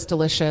potato that was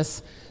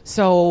delicious.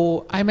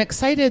 So I'm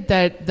excited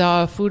that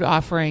the food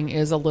offering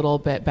is a little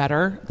bit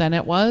better than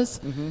it was.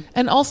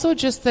 And also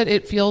just that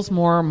it feels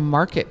more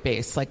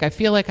market-based. Like I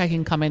feel like I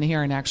can come in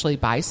here and actually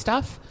buy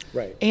stuff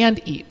and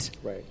eat.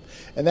 Right.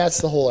 And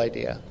that's the whole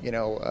idea.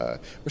 We're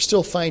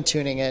still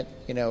fine-tuning it.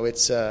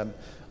 It's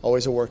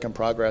always a work in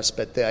progress.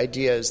 But the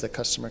idea is the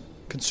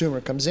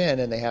consumer comes in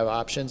and they have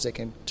options. They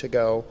can to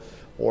go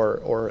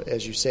or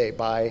as you say,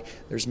 buy.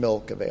 There's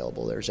milk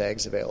available. There's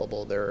eggs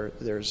available.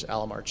 There's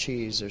Alamar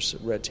cheese. There's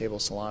Red Table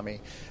salami.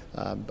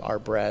 Our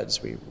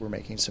breads. We're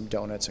making some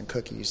donuts and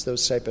cookies.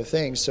 Those type of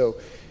things. So,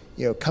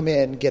 come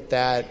in, get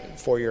that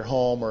for your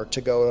home or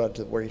to go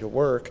to where you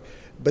work.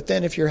 But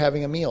then if you're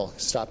having a meal,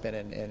 stop in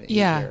and eat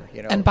here.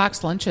 And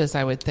boxed lunches,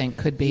 I would think,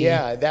 could be.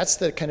 Yeah, that's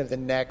the kind of the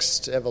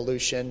next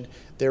evolution.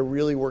 They're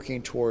really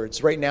working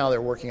towards, right now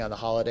they're working on the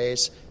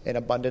holidays and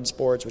abundance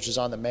boards, which is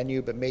on the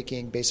menu, but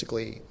making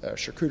basically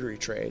charcuterie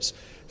trays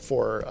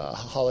for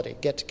holiday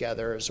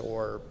get-togethers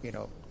or,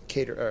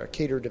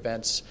 catered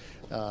events,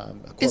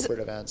 corporate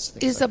events.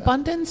 Is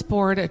abundance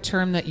board a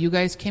term that you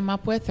guys came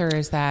up with, or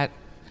is that...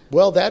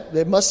 Well,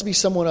 it must be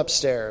someone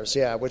upstairs,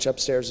 which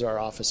upstairs is our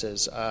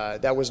offices.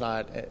 That was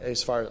not,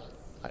 as far as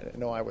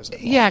I wasn't involved.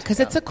 Yeah,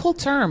 because it's a cool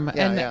term.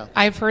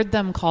 I've heard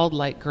them called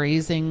like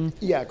grazing.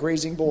 Yeah,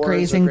 grazing boards.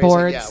 Grazing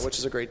boards. Yeah, which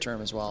is a great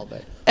term as well.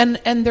 But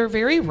And they're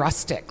very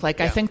rustic.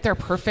 I think they're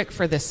perfect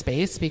for this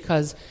space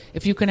because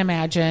if you can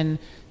imagine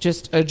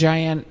just a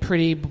giant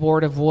pretty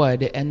board of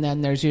wood and then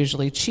there's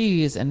usually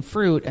cheese and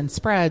fruit and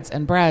spreads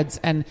and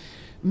breads and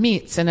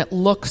meats and it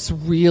looks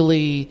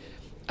really...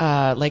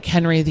 like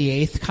Henry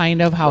VIII,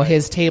 kind of how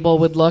his table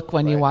would look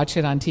when you watch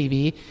it on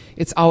TV.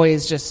 It's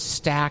always just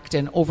stacked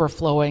and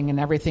overflowing, and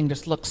everything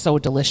just looks so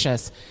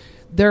delicious.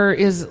 There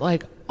is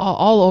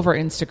all over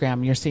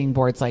Instagram, you're seeing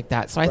boards like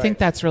that. So I think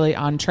that's really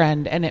on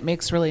trend, and it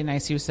makes really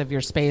nice use of your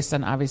space,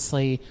 and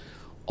obviously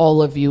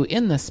all of you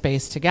in the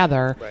space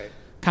together.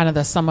 Kind of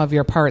the sum of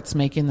your parts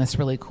making this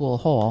really cool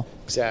whole.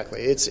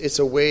 Exactly. It's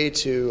a way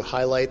to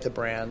highlight the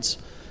brands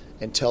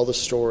and tell the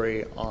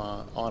story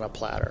on a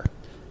platter.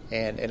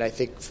 And I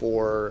think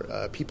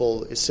for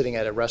people sitting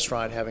at a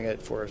restaurant, having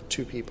it for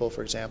 2 people,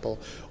 for example,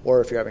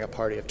 or if you're having a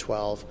party of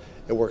 12,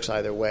 it works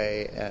either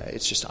way.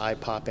 It's just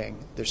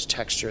eye-popping. There's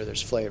texture.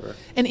 There's flavor.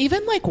 And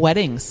even like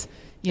weddings,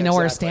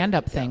 or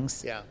stand-up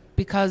things. Yeah.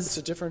 Because it's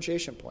a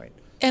differentiation point.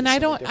 And I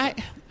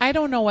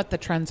don't know what the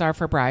trends are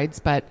for brides,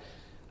 but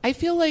I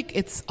feel like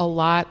it's a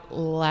lot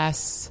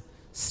less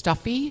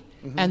stuffy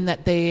and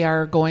that they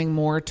are going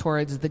more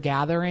towards the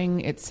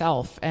gathering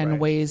itself and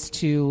ways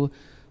to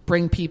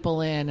bring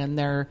people in, and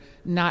they're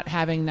not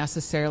having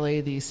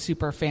necessarily these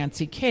super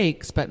fancy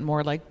cakes, but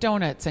more like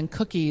donuts and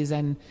cookies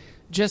and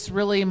just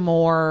really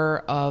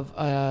more of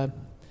a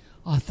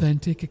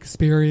authentic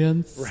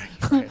experience.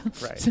 Right.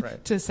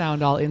 To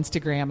sound all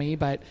Instagrammy,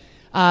 but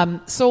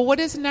so what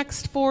is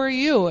next for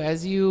you?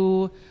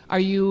 Are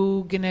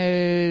you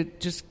gonna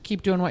just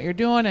keep doing what you're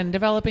doing and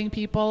developing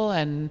people,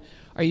 and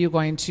are you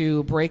going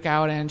to break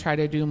out and try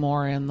to do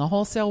more in the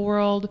wholesale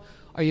world?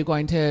 Are you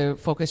going to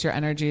focus your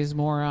energies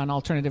more on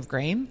alternative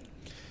grain?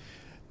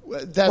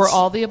 Or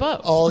all the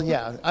above?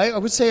 I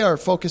would say our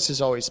focus is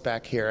always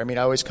back here. I mean,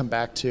 I always come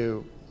back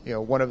to,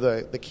 one of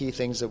the key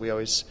things that we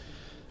always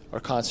are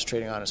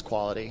concentrating on is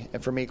quality.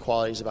 And for me,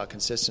 quality is about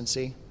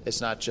consistency.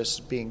 It's not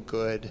just being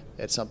good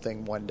at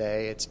something one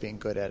day. It's being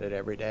good at it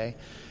every day.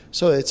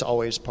 So it's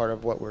always part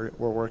of what we're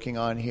working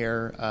on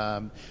here,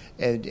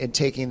 and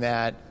taking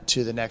that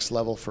to the next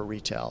level for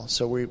retail.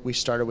 So we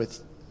started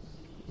with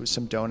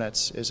some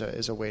donuts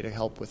is a way to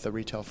help with the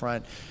retail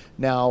front.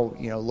 Now,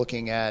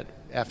 looking at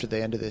after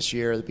the end of this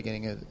year, the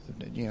beginning of,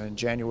 in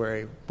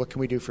January, what can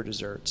we do for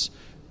desserts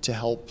to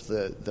help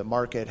the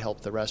market,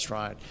 help the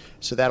restaurant?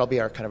 So that'll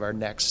be our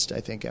next, I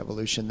think,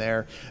 evolution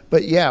there.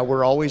 But yeah,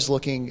 we're always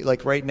looking,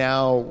 like right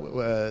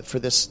now, for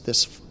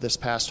this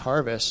past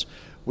harvest,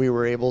 we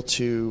were able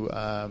to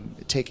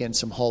take in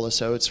some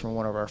hulless oats from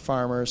one of our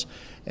farmers,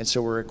 and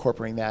so we're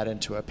incorporating that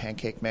into a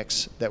pancake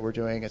mix that we're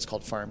doing. It's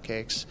called Farm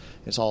Cakes.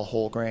 It's all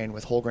whole grain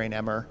with whole grain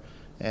emmer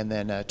and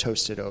then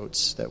toasted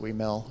oats that we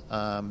mill.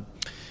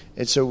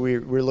 And so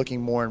we're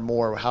looking more and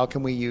more, how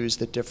can we use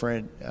the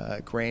different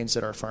grains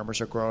that our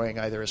farmers are growing,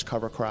 either as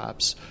cover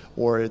crops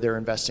or they're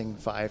investing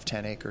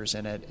 5-10 acres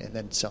in it and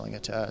then selling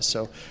it to us.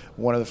 So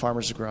one of the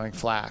farmers is growing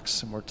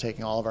flax, and we're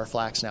taking all of our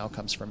flax now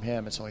comes from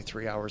him. It's only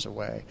 3 hours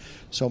away.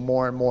 So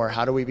more and more,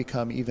 how do we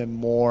become even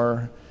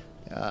more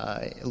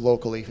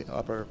locally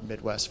upper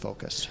Midwest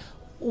focused?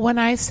 When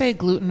I say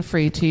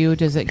gluten-free to you,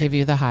 does it give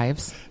you the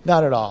hives?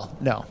 Not at all.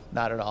 No,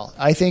 not at all.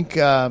 I think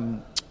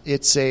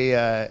it's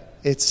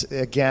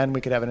again,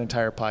 we could have an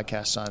entire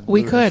podcast on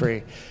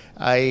gluten-free.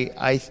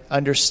 I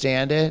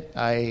understand it.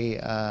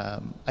 I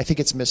think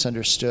it's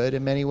misunderstood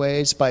in many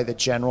ways by the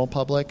general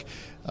public.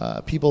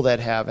 People that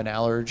have an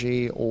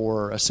allergy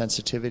or a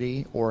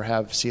sensitivity or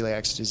have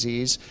celiac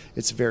disease,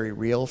 it's very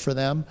real for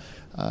them,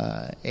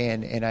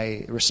 and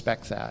I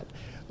respect that.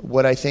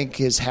 what I think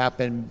has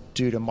happened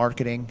due to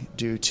marketing,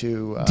 due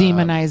to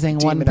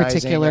demonizing one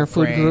particular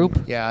food grain,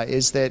 group,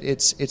 is that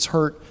it's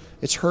hurt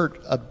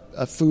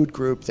a food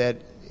group that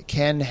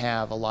can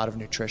have a lot of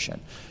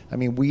nutrition. I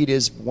mean, wheat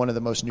is one of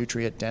the most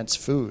nutrient-dense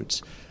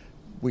foods.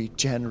 We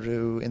tend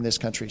to, in this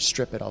country,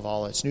 strip it of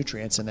all its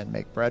nutrients and then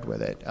make bread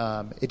with it.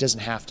 It doesn't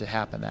have to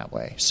happen that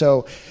way.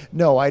 So,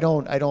 no, I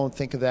don't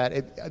think of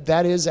that.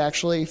 That is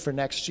actually for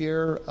next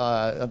year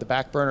on the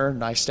back burner.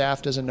 My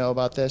staff doesn't know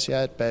about this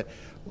yet, but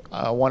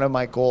one of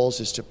my goals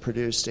is to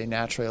produce a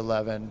naturally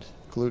leavened,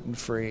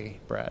 gluten-free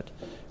bread,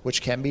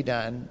 which can be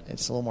done.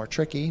 It's a little more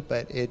tricky,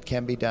 but it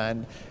can be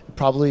done.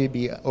 Probably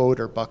be oat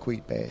or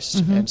buckwheat based.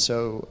 Mm-hmm. And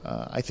so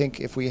I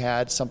think if we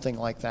had something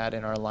like that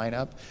in our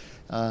lineup,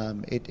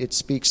 it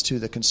speaks to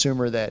the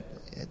consumer that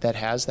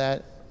has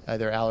that,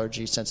 either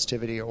allergy,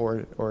 sensitivity,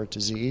 or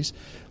disease.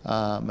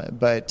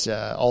 But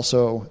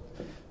also,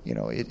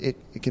 it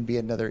can be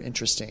another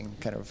interesting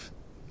kind of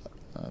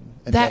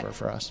endeavor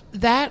for us.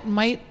 That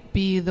might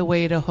be the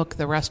way to hook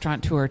the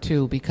restaurateur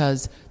too,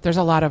 because there's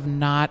a lot of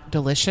not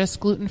delicious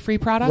gluten-free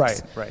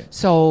products. Right.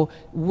 So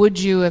would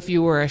you, if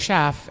you were a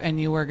chef and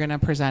you were going to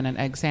present an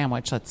egg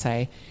sandwich, let's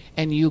say,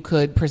 and you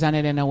could present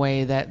it in a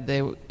way that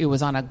it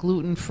was on a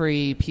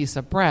gluten-free piece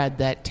of bread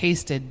that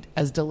tasted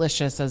as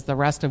delicious as the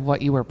rest of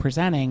what you were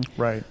presenting,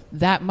 right,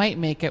 that might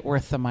make it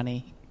worth the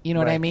money. You know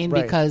what I mean?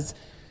 Right. Because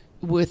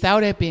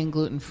without it being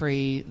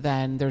gluten-free,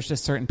 then there's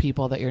just certain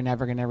people that you're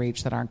never going to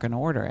reach that aren't going to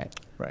order it.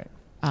 Right.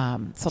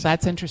 So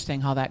that's interesting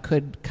how that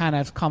could kind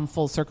of come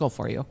full circle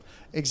for you.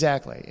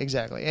 Exactly.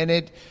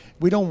 And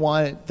we don't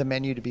want the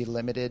menu to be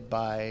limited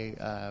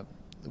by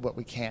what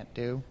we can't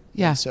do.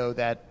 Yeah. And so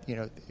that,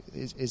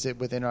 is it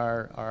within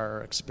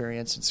our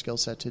experience and skill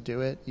set to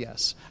do it?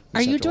 Yes.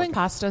 Are you doing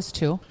pastas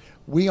too?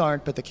 We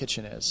aren't, but the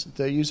kitchen is.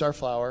 They use our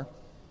flour,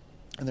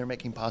 and they're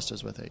making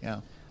pastas with it,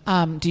 yeah.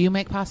 Do you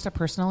make pasta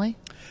personally?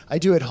 I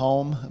do at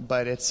home,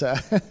 but it's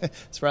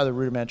rather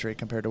rudimentary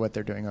compared to what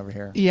they're doing over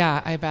here.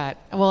 Yeah, I bet.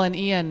 Well, and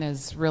Ian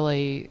is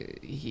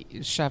really,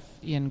 Chef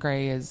Ian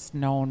Gray is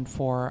known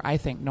for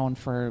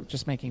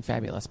just making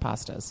fabulous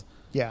pastas.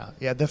 Yeah.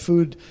 The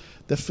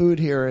food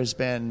here has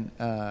been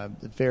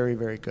very,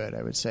 very good,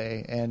 I would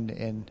say,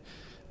 and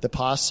the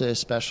pasta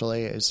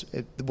especially is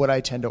what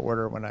I tend to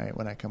order when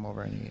I come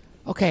over and eat.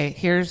 Okay,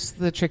 here's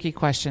the tricky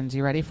questions.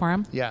 You ready for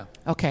them? Yeah.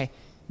 Okay.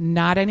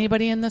 Not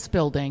anybody in this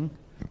building.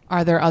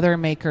 Are there other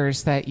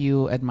makers that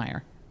you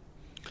admire?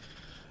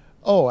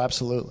 Oh,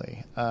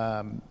 absolutely.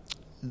 You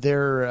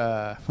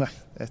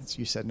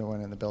said no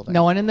one in the building.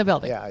 No one in the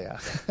building. Yeah.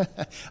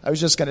 I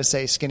was just going to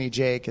say Skinny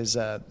Jake is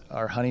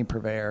our honey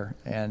purveyor.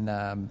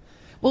 And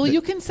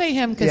you can say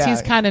him because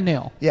he's kind of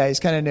new. Yeah, he's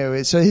kind of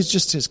new. So he's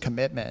just his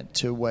commitment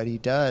to what he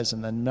does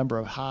and the number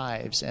of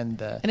hives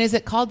and is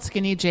it called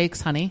Skinny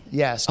Jake's honey?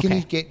 Yeah,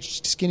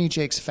 Skinny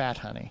Jake's fat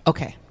honey.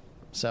 Okay.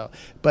 So,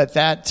 but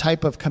that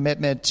type of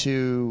commitment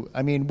to,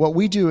 what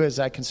we do is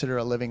I consider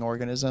a living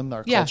organism,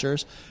 our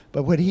cultures,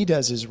 but what he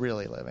does is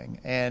really living,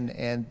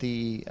 and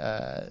the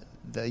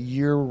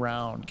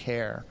year-round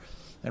care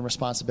and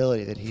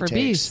responsibility that he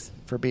takes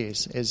for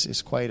bees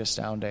is quite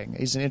astounding.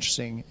 He's an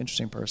interesting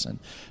person.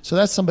 So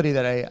that's somebody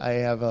that I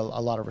have a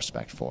lot of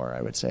respect for,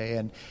 I would say.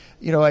 And,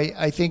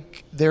 I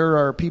think there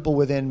are people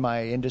within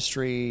my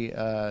industry,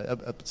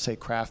 say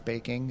craft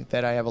baking,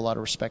 that I have a lot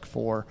of respect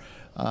for.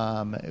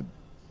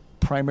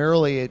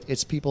 Primarily,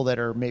 it's people that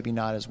are maybe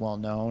not as well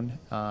known.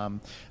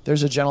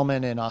 There's a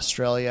gentleman in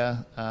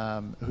Australia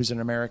who's an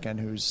American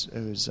who's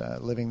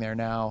living there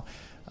now,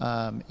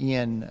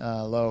 Ian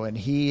Lowe, and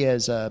he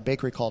has a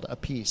bakery called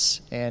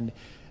Apiece, and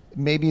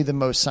maybe the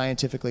most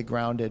scientifically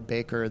grounded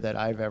baker that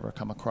I've ever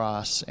come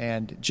across.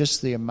 And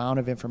just the amount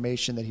of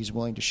information that he's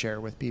willing to share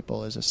with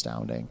people is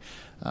astounding.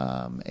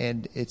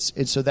 And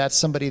so that's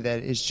somebody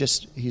that is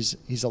just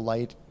he's a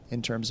light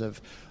in terms of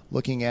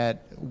looking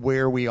at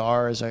where we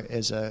are as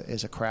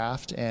a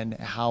craft and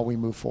how we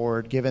move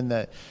forward, given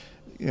that,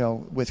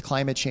 with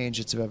climate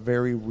change, it's a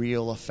very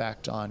real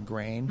effect on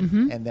grain,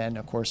 mm-hmm. and then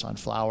of course on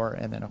flour,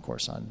 and then of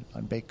course on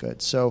baked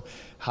goods. So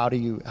how do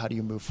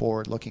you move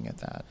forward looking at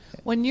that?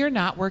 When you're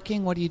not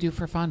working, what do you do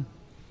for fun?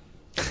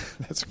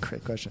 That's a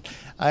great question.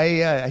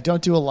 I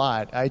don't do a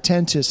lot. I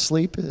tend to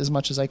sleep as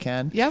much as I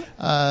can.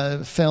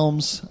 Yep.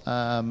 Films.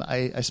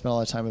 I spend a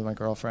lot of time with my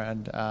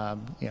girlfriend. A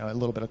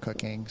little bit of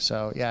cooking.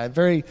 So yeah,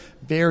 very,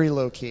 very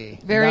low key.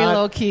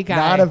 Low key guy.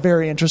 Not a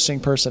very interesting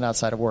person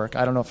outside of work.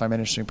 I don't know if I'm an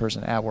interesting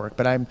person at work,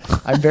 but I'm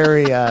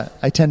very.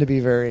 I tend to be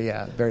very,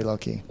 very low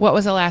key. What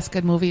was the last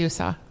good movie you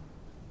saw?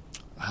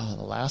 Oh,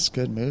 the last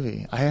good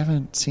movie. I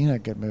haven't seen a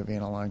good movie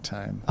in a long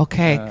time.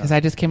 Okay, because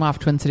I just came off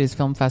Twin Cities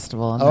Film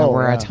Festival, and there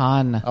were a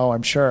ton. Oh,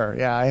 I'm sure.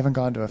 Yeah, I haven't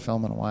gone to a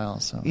film in a while.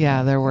 So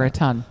yeah, there were a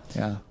ton.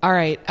 Yeah. All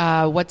right,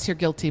 what's your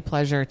guilty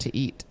pleasure to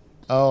eat?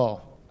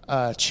 Oh,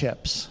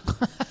 chips.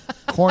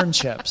 Corn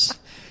chips.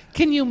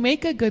 Can you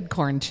make a good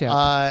corn chip?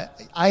 I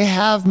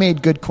have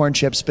made good corn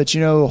chips, but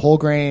whole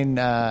grain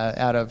milling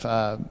out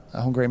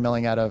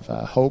of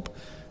Hope.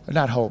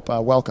 not Hope,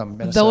 Welcome,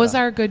 Minnesota. Those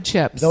are good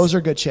chips. Those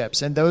are good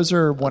chips, and those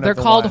are one They're of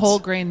the called ones. whole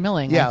grain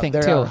milling, Yeah, I think,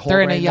 they're too.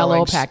 They're in a yellow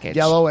millings, package.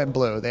 Yellow and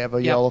blue. They have a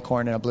Yep. yellow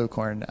corn and a blue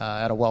corn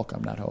at a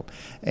Welcome, not Hope.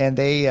 And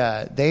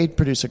they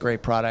produce a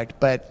great product,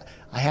 but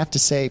I have to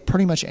say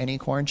pretty much any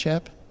corn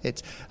chip,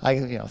 it's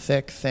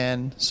thick,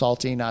 thin,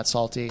 salty, not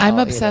salty. I'm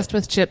I'll eat obsessed it.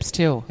 with chips,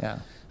 too. Yeah.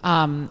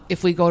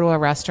 If we go to a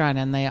restaurant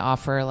and they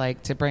offer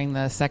like to bring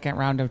the second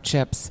round of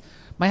chips,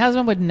 my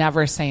husband would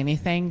never say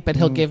anything, but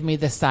he'll give me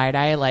the side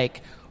eye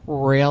like,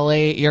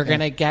 really? You're going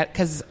to get,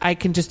 because I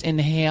can just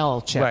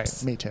inhale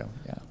chips. Right, me too.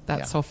 Yeah.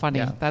 That's so funny.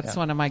 Yeah. That's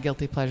one of my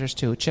guilty pleasures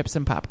too, chips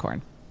and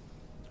popcorn.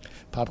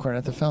 Popcorn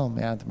at the film,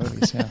 at the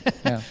movies,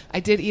 yeah. I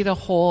did eat a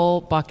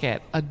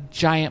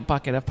giant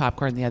bucket of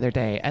popcorn the other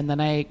day, and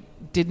then I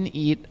didn't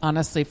eat,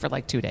 honestly, for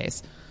like 2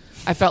 days.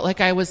 I felt like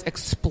I was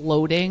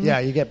exploding. Yeah,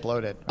 you get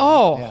bloated. Right?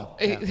 Oh,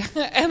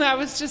 Yeah. And I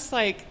was just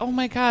like, oh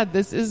my God,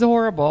 this is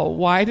horrible.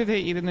 Why did I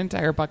eat an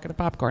entire bucket of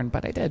popcorn?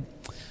 But I did.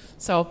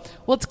 So,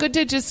 well, it's good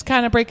to just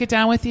kind of break it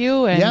down with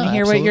you and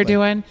hear what you're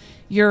doing.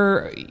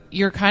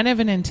 You're kind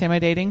of an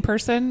intimidating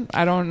person.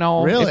 I don't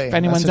know if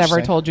anyone's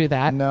ever told you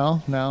that.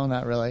 No,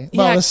 not really.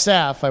 Yeah. Well, the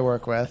staff I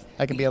work with,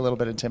 I can be a little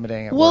bit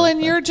intimidating at well, work.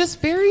 and you're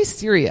just very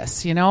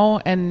serious,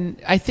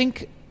 and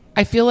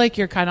I feel like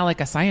you're kind of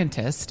like a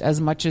scientist as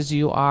much as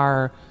you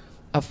are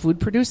a food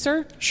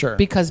producer. Sure.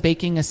 Because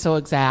baking is so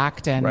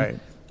exact. And right.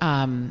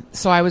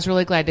 So I was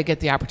really glad to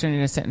get the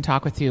opportunity to sit and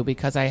talk with you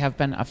because I have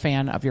been a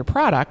fan of your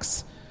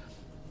products.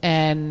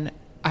 And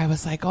I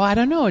was like, I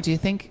don't know. Do you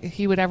think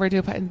he would ever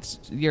do it?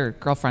 Your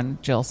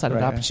girlfriend, Jill, set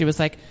it up. And she was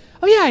like,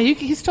 oh, yeah,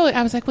 he's totally.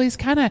 I was like, well,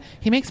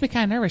 he makes me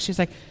kind of nervous. She's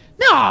like,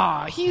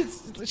 no,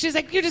 she's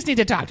like, you just need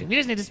to talk to him. You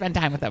just need to spend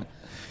time with him.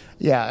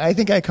 Yeah, I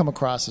think I come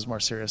across as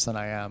more serious than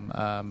I am.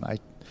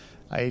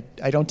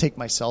 I don't take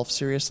myself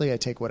seriously. I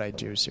take what I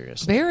do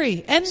seriously.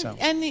 Very. And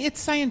it's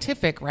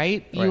scientific,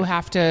 right? You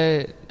have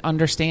to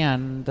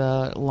understand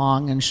the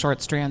long and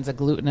short strands of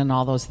gluten and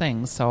all those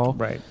things. So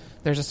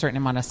there's a certain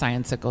amount of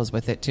science that goes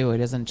with it, too.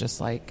 It isn't just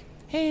like,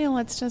 hey,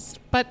 let's just...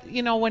 But,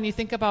 when you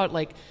think about,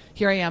 like,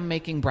 here I am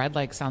making bread,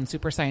 like, sounds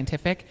super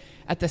scientific.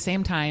 At the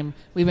same time,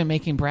 we've been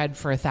making bread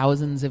for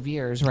thousands of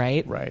years,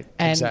 right? Right,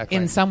 and exactly.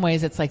 In some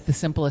ways, it's like the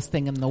simplest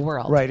thing in the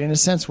world. Right. In a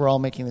sense, we're all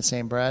making the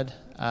same bread.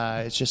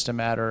 It's just a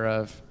matter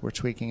of we're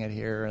tweaking it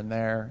here and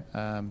there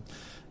and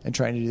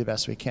trying to do the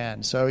best we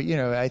can. So,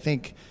 I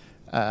think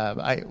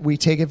we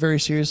take it very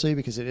seriously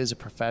because it is a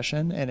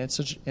profession and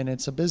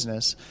it's a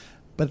business.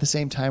 But at the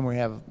same time,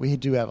 we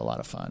do have a lot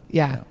of fun.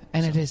 Yeah,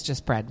 and it is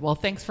just bread. Well,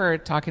 thanks for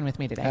talking with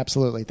me today.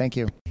 Absolutely. Thank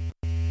you.